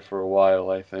career for a while,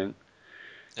 I think.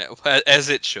 As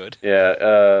it should.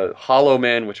 Yeah, Hollow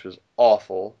Man, which was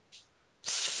awful.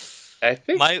 I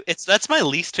think that's my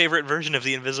least favorite version of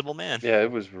the Invisible Man. Yeah,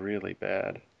 it was really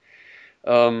bad.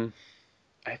 I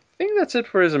think that's it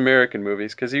for his American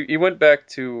movies, because he went back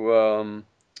to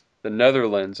the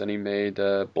Netherlands and he made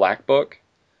Black Book.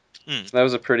 That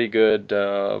was a pretty good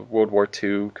World War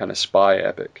II kind of spy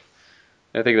epic.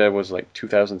 I think that was like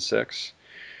 2006.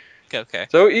 Okay.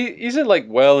 So he's in like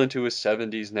well into his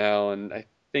 70s now, and I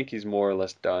think he's more or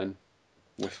less done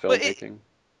with Well, filmmaking.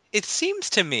 It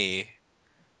seems to me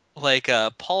like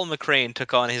Paul McCrane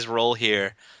took on his role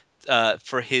here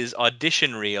for his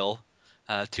audition reel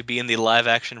to be in the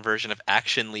live-action version of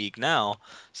Action League now,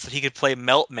 so that he could play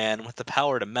Meltman with the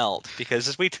power to melt. Because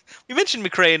as we mentioned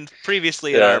McCrane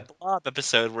previously in our Blob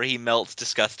episode where he melts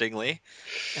disgustingly,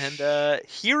 and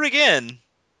here again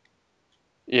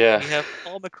Yeah. we have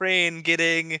Paul McCrane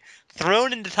getting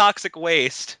thrown into toxic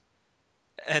waste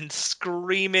and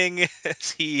screaming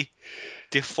as he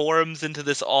deforms into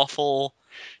this awful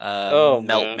Oh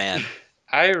melt man. man.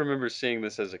 I remember seeing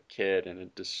this as a kid, and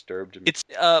it disturbed me. It's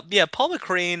Paul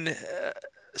McCrane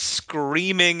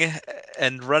screaming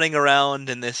and running around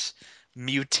in this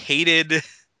mutated,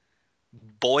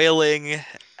 boiling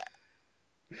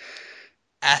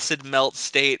acid melt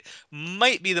state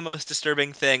might be the most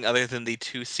disturbing thing, other than the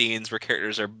two scenes where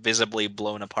characters are visibly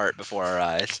blown apart before our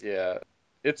eyes. Yeah.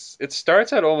 It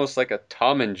starts out almost like a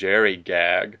Tom and Jerry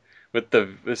gag with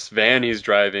this van he's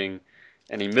driving,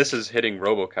 and he misses hitting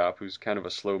RoboCop, who's kind of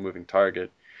a slow-moving target.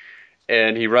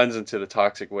 And he runs into the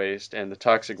toxic waste, and the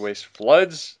toxic waste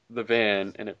floods the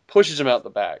van, and it pushes him out the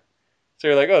back. So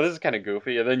you're like, oh, this is kind of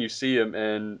goofy. And then you see him,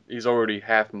 and he's already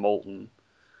half molten.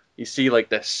 You see like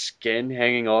the skin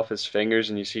hanging off his fingers,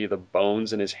 and you see the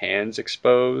bones in his hands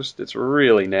exposed. It's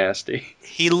really nasty.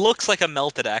 He looks like a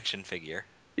melted action figure.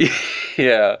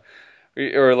 Yeah.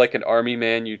 Or like an army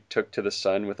man you took to the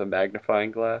sun with a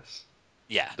magnifying glass.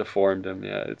 Yeah. Deformed him.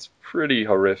 Yeah, it's pretty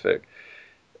horrific.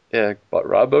 Yeah, but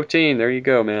Rob Bottin, there you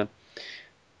go, man.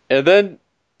 And then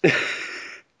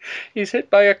he's hit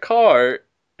by a car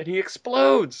and he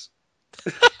explodes.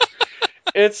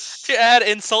 It's To add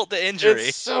insult to injury.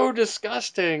 It's so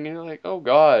disgusting. You're like, oh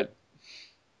god.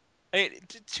 I mean,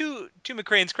 to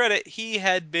McCrane's credit, he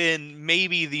had been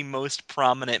maybe the most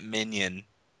prominent minion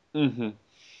Mm-hmm.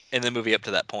 in the movie up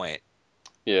to that point.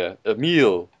 Yeah,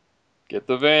 Emile, get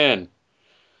the van.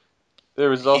 There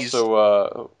was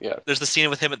also, yeah, There's the scene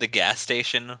with him at the gas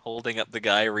station holding up the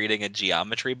guy reading a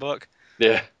geometry book.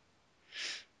 yeah,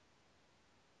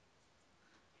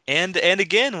 And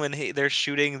again when they're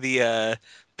shooting the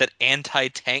that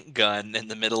anti-tank gun in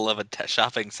the middle of a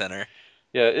shopping center.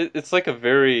 yeah. It's like a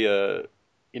very,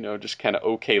 just kind of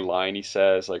okay line he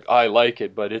says, like, I like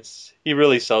it, but he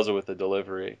really sells it with the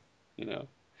delivery, you know.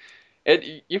 And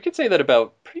you could say that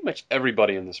about pretty much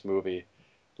everybody in this movie.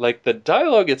 Like, the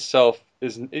dialogue itself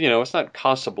is, it's not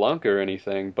Casablanca or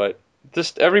anything, but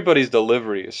just everybody's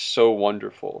delivery is so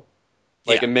wonderful.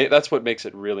 Like, Yeah. that's what makes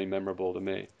it really memorable to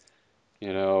me.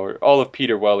 Or all of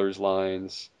Peter Weller's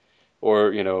lines,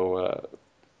 or,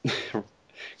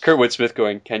 Kurtwood Smith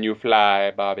going, "Can you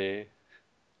fly, Bobby?"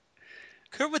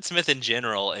 Kurtwood Smith in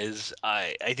general is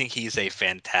I think he's a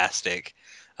fantastic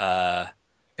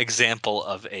example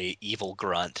of a evil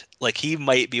grunt. Like, he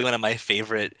might be one of my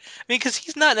favorite. I mean, because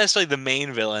he's not necessarily the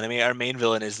main villain. I mean, our main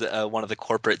villain is one of the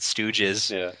corporate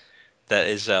stooges Yeah. that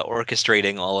is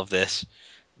orchestrating all of this.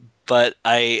 But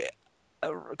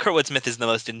Kurtwood Smith is the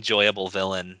most enjoyable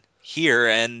villain here,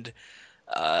 and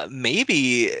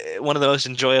maybe one of the most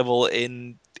enjoyable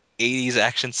in 80s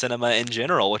action cinema in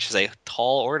general, which is a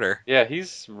tall order. Yeah,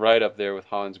 he's right up there with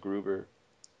Hans Gruber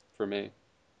for me.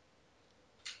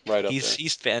 Right up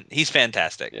He's there. he's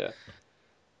fantastic. Yeah.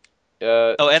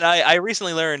 Oh, and I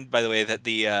recently learned, by the way, that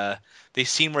the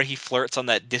scene where he flirts on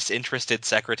that disinterested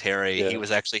secretary, Yeah. he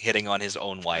was actually hitting on his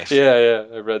own wife. Yeah,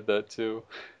 I read that too.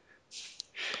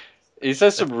 He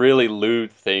says some really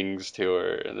lewd things to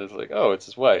her, and it's like, oh, it's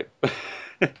his wife.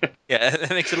 Yeah, that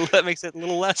makes it a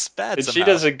little less bad. And somehow. she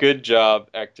does a good job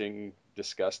acting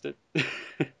disgusted,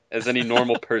 as any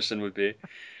normal person would be.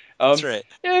 That's right.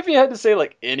 Yeah, if you had to say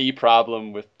like any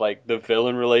problem with like the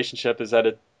villain relationship is that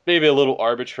it maybe a little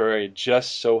arbitrary. It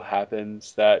just so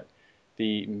happens that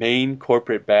the main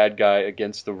corporate bad guy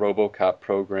against the RoboCop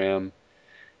program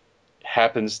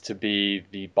happens to be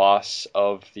the boss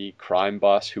of the crime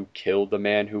boss who killed the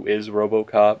man who is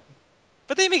RoboCop.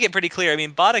 But they make it pretty clear. I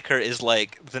mean, Boddicker is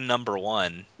like the number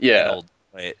one. Yeah. In old,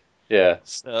 right. Yeah.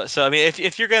 So I mean,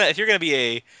 if you're gonna be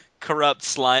a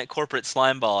corrupt corporate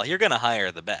slime ball, you're gonna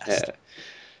hire the best. Yeah.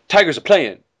 Tigers are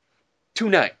playing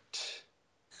tonight.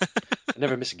 I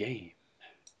never miss a game.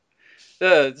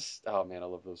 Oh man, I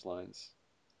love those lines.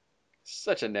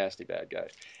 Such a nasty bad guy.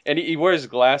 And he wears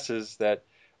glasses that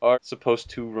are supposed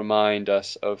to remind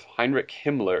us of Heinrich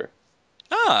Himmler.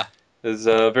 Ah. As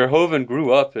Verhoeven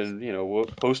grew up in,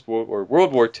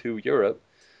 World War II Europe,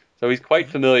 so he's quite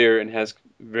familiar and has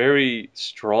very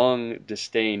strong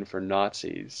disdain for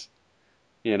Nazis.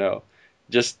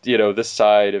 This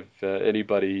side of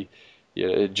anybody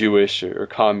Jewish or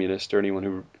communist or anyone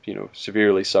who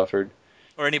severely suffered.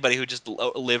 Or anybody who just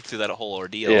lived through that whole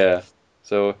ordeal. Yeah.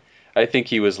 So I think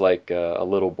he was like a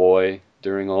little boy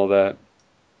during all that.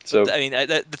 So I mean,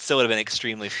 that still would have been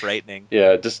extremely frightening.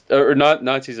 yeah, just or not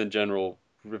Nazis in general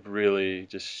really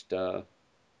just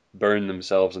burned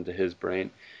themselves into his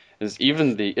brain. Is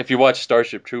even if you watch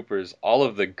Starship Troopers, all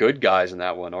of the good guys in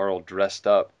that one are all dressed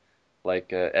up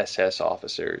like SS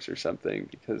officers or something.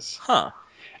 Because Huh.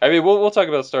 I mean, we'll talk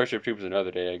about Starship Troopers another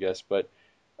day, I guess. But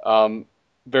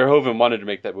Verhoeven wanted to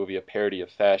make that movie a parody of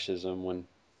fascism when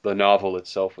the novel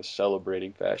itself was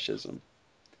celebrating fascism.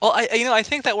 Well, I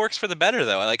think that works for the better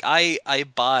though. Like I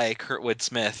buy Kurtwood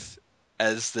Smith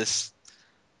as this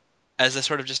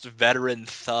sort of just veteran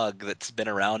thug that's been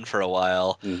around for a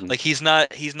while. Mhm. Like he's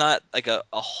not like a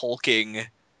hulking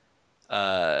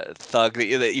thug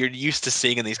that you're used to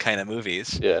seeing in these kind of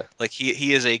movies. Yeah. Like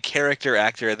he is a character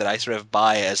actor that I sort of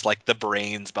buy as like the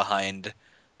brains behind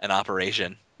an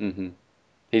operation. hmm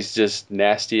He's just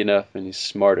nasty enough and he's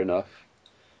smart enough.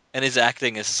 And his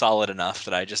acting is solid enough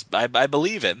that I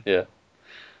believe him. Yeah.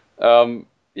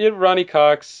 Ronnie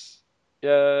Cox,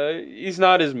 he's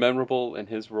not as memorable in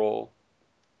his role,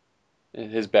 in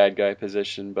his bad guy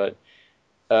position, but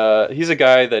he's a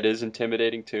guy that is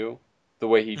intimidating too. The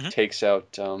way he takes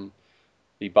out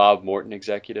the Bob Morton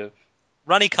executive.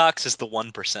 Ronnie Cox is the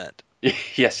 1%.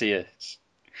 Yes, he is.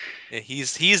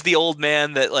 He's the old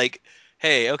man that like,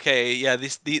 hey, okay, yeah,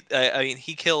 I mean,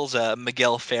 he kills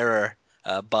Miguel Ferrer,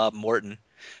 Bob Morton.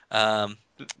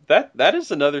 That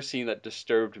is another scene that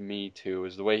disturbed me too,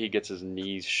 is the way he gets his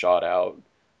knees shot out.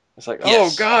 It's like,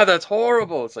 Yes. oh god, that's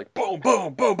horrible. It's like boom,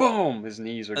 boom, boom, boom. His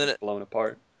knees are just blown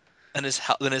apart. And his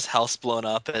house blown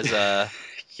up as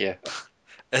Yeah.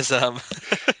 as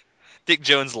Dick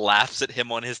Jones laughs at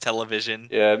him on his television.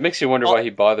 Yeah, it makes you wonder why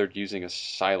he bothered using a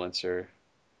silencer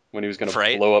when he was going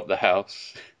to blow up the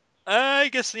house. I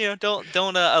guess don't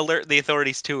alert the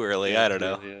authorities too early. Yeah, I don't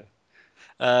know.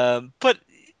 Yeah. But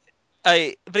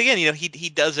again, he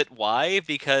does it. Why?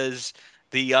 Because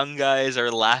the young guys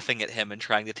are laughing at him and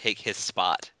trying to take his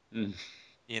spot. Mm.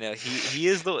 He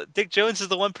is Dick Jones is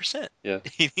the 1%. Yeah.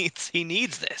 He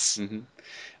needs this. Mm-hmm.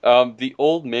 The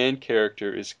old man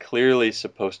character is clearly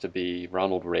supposed to be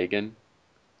Ronald Reagan.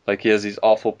 Like he has these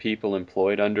awful people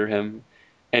employed under him,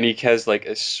 and he has like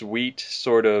a sweet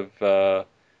sort of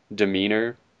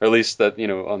demeanor, or at least that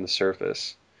on the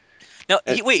surface. Now,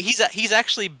 he's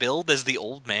actually billed as the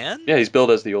old man? Yeah, he's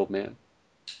billed as the old man.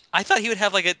 I thought he would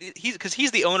have like because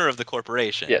he's the owner of the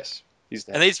corporation. Yes, he's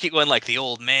that. And they just keep going like the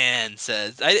old man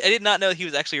says. I did not know he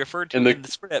was actually referred to in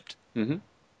the script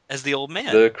as the old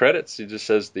man. The credits, he just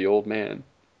says the old man.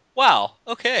 Wow.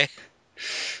 Okay.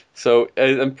 So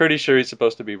I'm pretty sure he's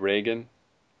supposed to be Reagan.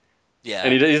 Yeah.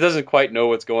 And he doesn't quite know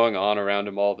what's going on around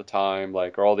him all the time,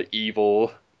 like or all the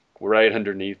evil right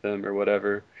underneath him or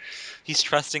whatever. He's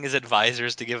trusting his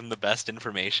advisors to give him the best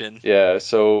information. Yeah,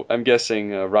 so I'm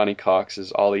guessing Ronnie Cox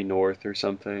is Ollie North or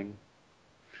something.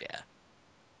 Yeah,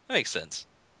 that makes sense.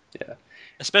 Yeah,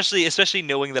 especially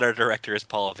knowing that our director is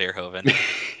Paul Verhoeven.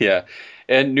 Yeah,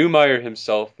 and Neumeier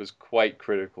himself was quite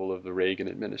critical of the Reagan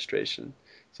administration.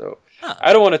 So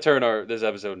I don't want to turn this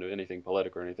episode into anything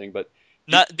political or anything, but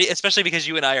especially because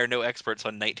you and I are no experts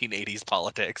on 1980s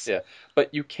politics. Yeah,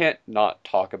 but you can't not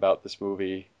talk about this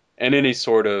movie in any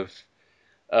sort of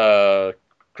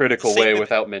critical way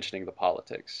without mentioning the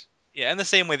politics. Yeah, in the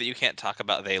same way that you can't talk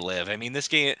about They Live. I mean, this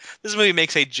movie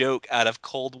makes a joke out of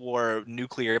Cold War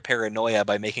nuclear paranoia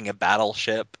by making a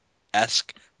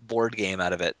Battleship-esque board game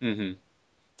out of it. Mm-hmm.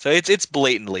 So it's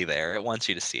blatantly there. It wants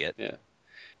you to see it. Yeah,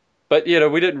 but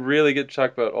we didn't really get to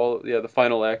talk about the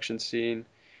final action scene.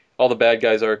 All the bad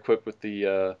guys are equipped with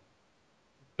the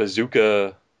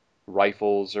bazooka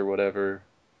rifles or whatever.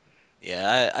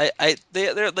 Yeah,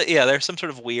 they're some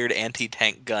sort of weird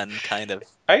anti-tank gun kind of.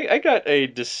 I got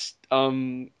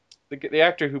the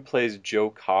actor who plays Joe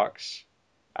Cox.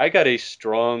 I got a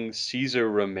strong Cesar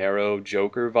Romero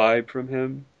Joker vibe from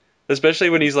him,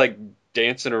 especially when he's like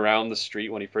dancing around the street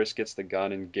when he first gets the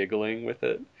gun and giggling with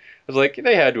it. I was like,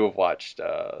 they had to have watched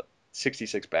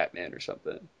 66 Batman or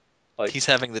something. Like he's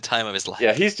having the time of his life.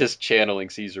 Yeah, he's just channeling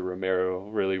Cesar Romero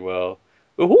really well.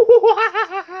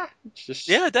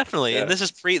 Yeah, definitely. Yeah. And this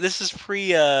is pre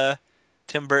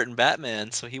Tim Burton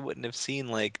Batman, so he wouldn't have seen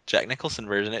like Jack Nicholson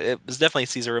version. It was definitely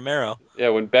Cesar Romero. Yeah,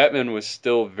 when Batman was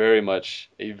still very much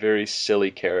a very silly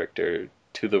character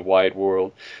to the wide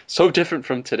world. So different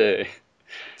from today.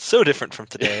 So different from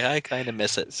today. I kind of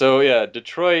miss it. So yeah,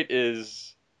 Detroit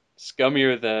is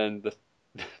scummier than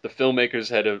the filmmakers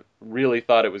had really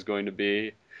thought it was going to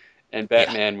be. and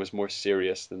Batman was more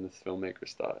serious than the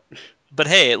filmmakers thought. But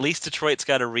hey, at least Detroit's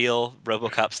got a real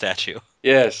RoboCop statue.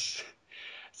 Yes.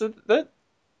 So that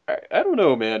I don't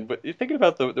know, man, but you're thinking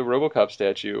about the RoboCop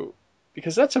statue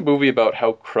because that's a movie about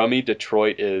how crummy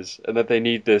Detroit is and that they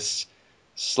need this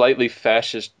slightly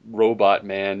fascist robot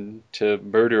man to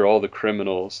murder all the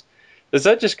criminals. Is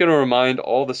that just going to remind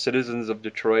all the citizens of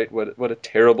Detroit what a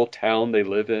terrible town they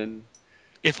live in?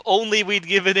 If only we'd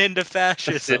given in to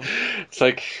fascism. It's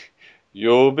like,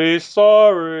 you'll be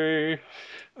sorry.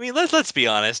 I mean, let's be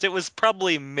honest. It was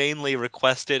probably mainly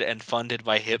requested and funded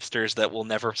by hipsters that will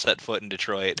never set foot in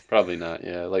Detroit. Probably not,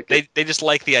 yeah. Like They just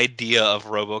like the idea of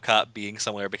RoboCop being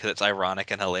somewhere because it's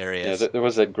ironic and yeah, hilarious. there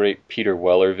was that great Peter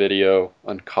Weller video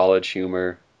on College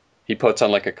Humor. He puts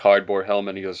on like a cardboard helmet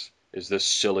and he goes, "Is this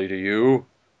silly to you?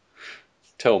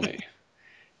 Tell me."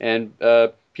 And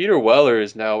Peter Weller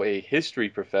is now a history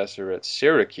professor at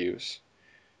Syracuse.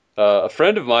 A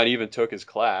friend of mine even took his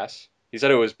class. He said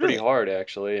it was pretty Really? hard,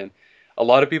 actually, and a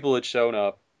lot of people had shown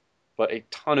up, but a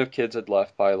ton of kids had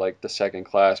left by like the second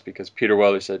class because Peter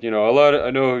Weller said, I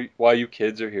know why you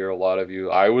kids are here, a lot of you.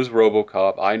 I was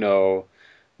RoboCop, I know,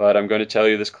 but I'm going to tell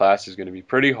you this class is going to be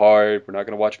pretty hard. We're not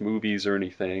going to watch movies or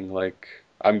anything. Like,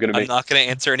 I'm I'm not going to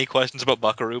answer any questions about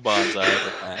Buckaroo Banzai.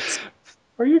 That's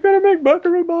Are you going to make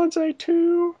Buckaroo Banzai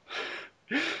too?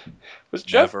 Was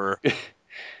Jeff? never.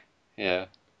 Yeah.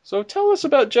 So tell us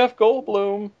about Jeff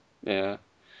Goldblum. Yeah.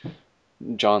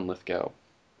 John Lithgow.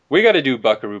 We got to do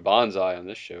Buckaroo Banzai on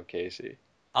this show, Casey.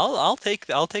 I'll take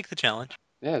the challenge.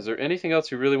 Yeah, is there anything else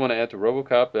you really want to add to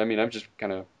RoboCop? I mean, I'm just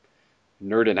kind of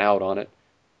nerding out on it.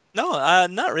 No,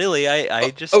 not really. I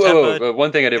just Oh, have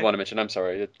one thing I did want to mention. I'm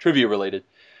sorry, it's trivia related.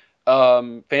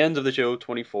 Fans of the show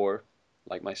 24,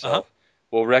 like myself,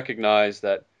 will recognize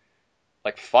that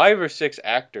like 5 or 6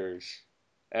 actors,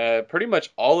 pretty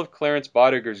much all of Clarence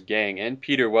Boddiger's gang and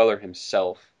Peter Weller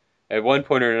himself, at one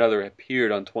point or another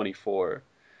appeared on 24.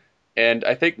 And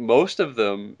I think most of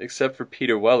them, except for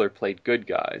Peter Weller, played good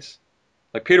guys.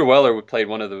 Like Peter Weller played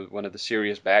one of the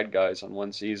serious bad guys on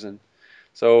one season.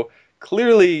 So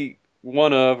clearly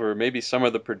one of, or maybe some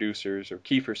of the producers, or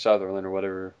Kiefer Sutherland or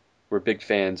whatever, were big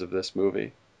fans of this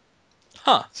movie.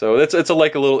 Huh. So it's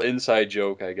like a little inside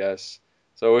joke, I guess.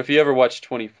 So if you ever watch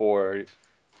 24,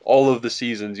 all of the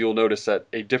seasons, you'll notice that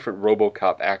a different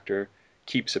RoboCop actor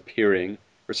keeps appearing,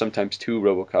 or sometimes 2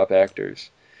 RoboCop actors.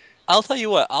 I'll tell you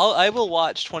what. I will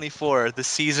watch 24, the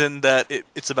season that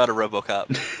it's about a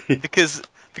RoboCop, because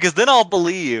then I'll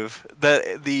believe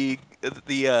that the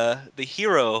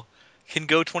hero can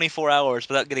go 24 hours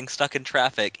without getting stuck in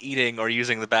traffic, eating, or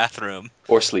using the bathroom.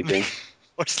 Or sleeping.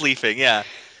 Or sleeping. Yeah,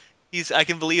 I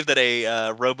can believe that a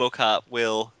RoboCop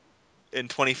will, in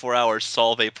 24 hours,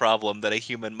 solve a problem that a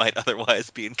human might otherwise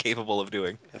be incapable of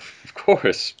doing. Of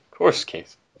course,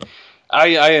 Case.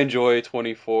 I enjoy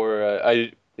 24.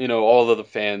 All of the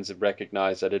fans have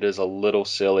recognized that it is a little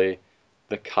silly,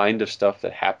 the kind of stuff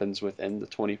that happens within the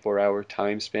 24-hour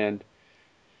time span.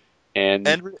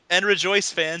 And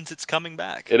rejoice, fans! It's coming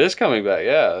back. it is coming back,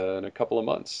 yeah, in a couple of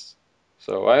months.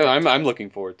 So I'm looking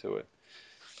forward to it.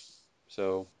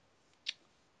 So,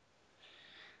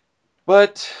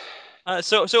 but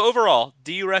So overall,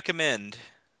 do you recommend?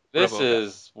 this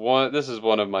RoboCop? is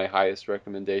one of my highest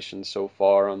recommendations so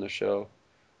far on the show,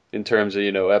 in terms of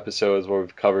episodes where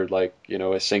we've covered like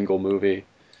a single movie.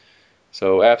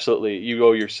 So absolutely, you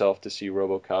owe yourself to see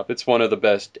RoboCop. It's one of the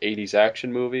best 80s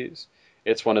action movies.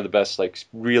 It's one of the best like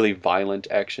really violent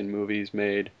action movies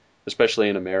made, especially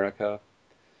in America.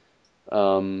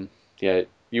 Yeah,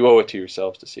 you owe it to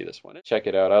yourselves to see this one. Check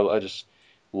it out. I just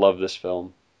love this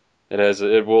film.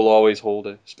 It will always hold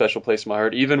a special place in my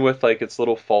heart, even with like its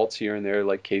little faults here and there,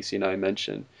 like Casey and I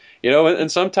mentioned.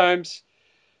 And sometimes,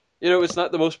 it's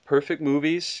not the most perfect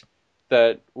movies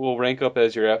that will rank up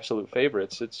as your absolute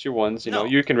favorites. It's your ones, No.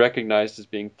 you can recognize as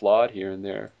being flawed here and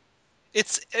there.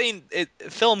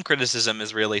 Film criticism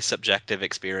is really subjective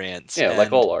experience. Yeah,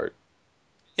 like all art.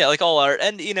 Yeah, like all art,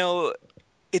 and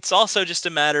it's also just a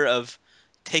matter of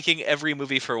taking every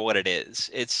movie for what it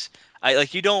is.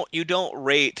 You don't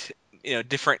rate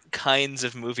different kinds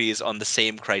of movies on the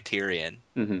same criterion.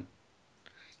 Hmm.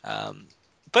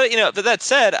 But that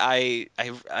said, I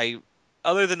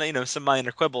other than some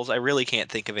minor quibbles, I really can't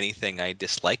think of anything I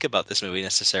dislike about this movie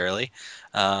necessarily.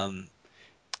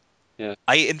 Yeah.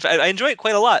 I enjoy it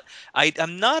quite a lot.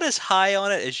 I'm not as high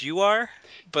on it as you are,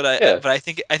 but I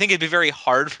think it'd be very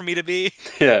hard for me to be.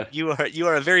 Yeah. You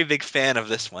are a very big fan of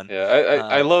this one. Yeah,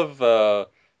 I love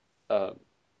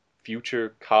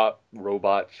future cop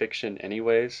robot fiction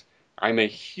anyways. I'm a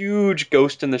huge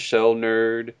Ghost in the Shell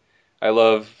nerd. I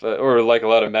love, or like a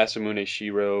lot of Masamune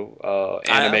Shirow,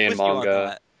 anime I'm and with you on manga.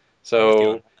 that. I'm with you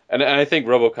on So, and I think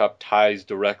RoboCop ties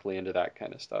directly into that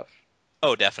kind of stuff.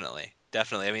 Oh, definitely,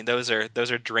 definitely. I mean, those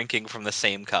are drinking from the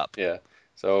same cup. Yeah.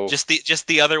 So, Just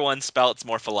the other one spouts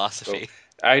more so philosophy.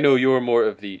 I know you're more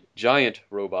of the giant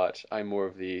robot. I'm more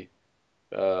of the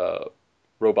uh,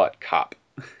 robot cop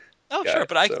Oh, guy. sure,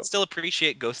 but I can So, still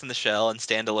appreciate Ghost in the Shell and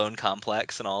Standalone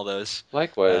Complex and all those uh,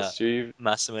 likewise, you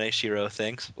Masamune Shiro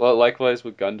things. well, likewise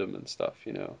with Gundam and stuff.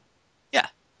 You know. Yeah.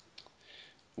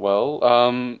 Well,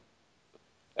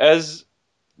 as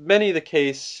many the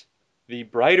case, the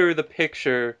brighter the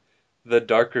picture, the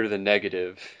darker the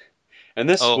negative. And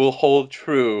this Oh, will hold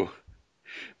true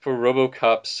for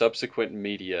RoboCop's subsequent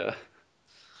media.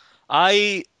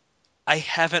 I I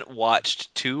haven't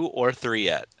watched 2 or 3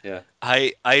 yet. Yeah.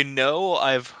 I know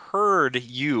I've heard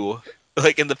you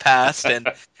like in the past and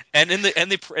in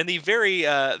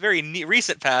the very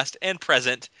recent past and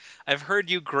present, I've heard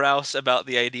you grouse about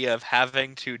the idea of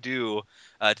having to do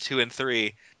 2 and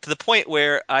 3 to the point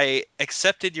where I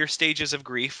accepted your stages of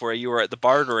grief where you were at the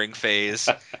bartering phase,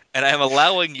 and I am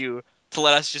allowing you to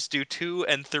let us just do 2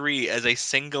 and 3 as a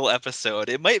single episode.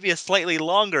 It might be a slightly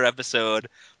longer episode,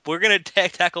 but we're gonna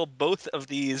tackle both of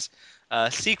these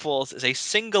sequels as a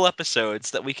single episode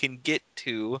so that we can get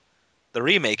to the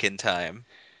remake in time.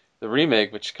 The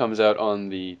remake, which comes out on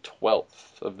the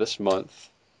 12th of this month.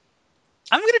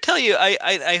 I'm going to tell you,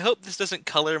 I hope this doesn't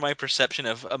color my perception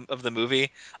of the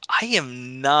movie. I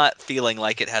am not feeling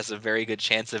like it has a very good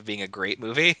chance of being a great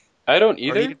movie. I don't Or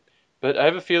either, you, but I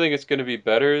have a feeling it's going to be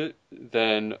better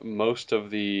than most of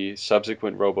the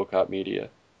subsequent RoboCop media.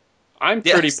 I'm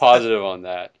pretty yes, positive on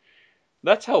that.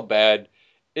 That's how bad,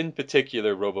 in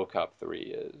particular, RoboCop 3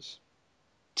 is.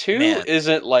 2 man.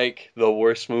 isn't like the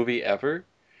worst movie ever.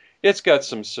 It's got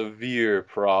some severe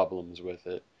problems with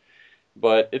it,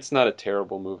 but it's not a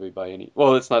terrible movie by any.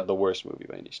 Well, it's not the worst movie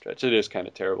by any stretch. It is kind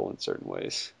of terrible in certain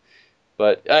ways,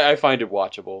 but I find it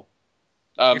watchable.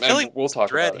 You're filling And me we'll with some talk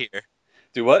dread about it. here.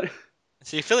 Do what?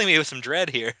 So you're filling me with some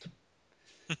dread here.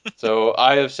 So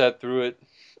I have sat through it,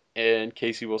 and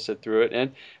Casey will sit through it,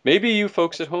 and maybe you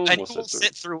folks at home And will you will sit through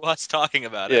sit it. through us talking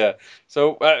about it. Yeah.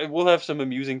 So we'll have some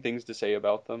amusing things to say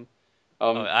about them.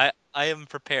 Oh, Um, I am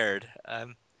prepared.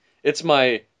 it's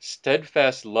my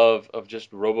steadfast love of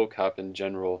just RoboCop in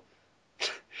general.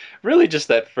 Really, just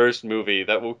that first movie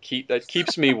that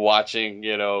keeps me watching.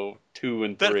 2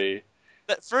 and that 3.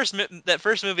 that first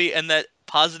movie and that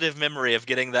positive memory of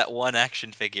getting that one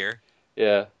action figure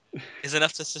Yeah. is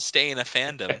enough to sustain a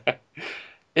fandom.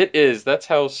 It is. That's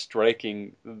how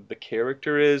striking the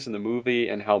character is in the movie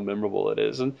and how memorable it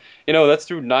is. And, that's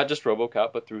through not just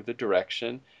RoboCop, but through the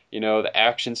direction, the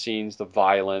action scenes, the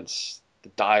violence, the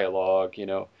dialogue,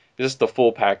 just the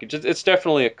full package. It's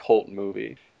definitely a cult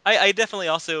movie. I definitely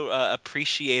also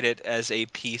appreciate it as a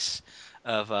piece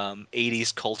of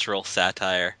 80s cultural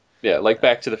satire. Yeah, like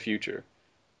Back to the Future.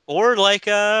 Or like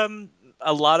a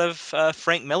lot of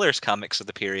Frank Miller's comics of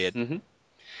the period. hmm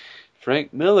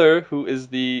Frank Miller, who is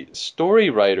the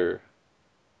story writer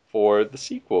for the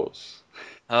sequels.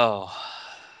 Oh.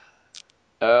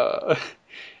 Uh,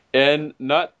 and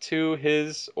not to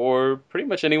his or pretty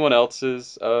much anyone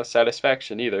else's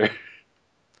satisfaction either.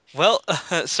 Well,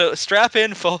 so strap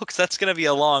in, folks. That's going to be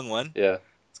a long one. Yeah,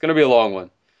 it's gonna be a long one.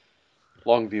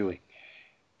 Long viewing.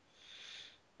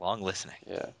 Long listening.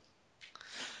 Yeah.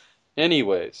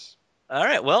 Anyways, All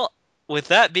right. Well, with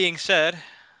that being said,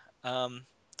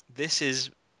 this is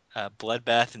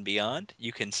Bloodbath and Beyond.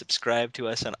 You can subscribe to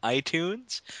us on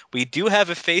iTunes. We do have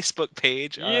a Facebook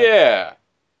page. yeah.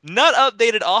 Not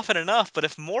updated often enough, but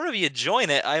if more of you join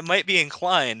it, I might be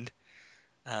inclined.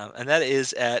 And that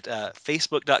is at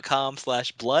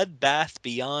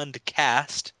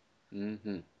facebook.com/bloodbathbeyondcast.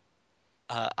 hmm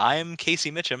I'm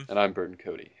Casey Mitchum. And I'm Burton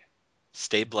Cody.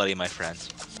 Stay bloody, my friends.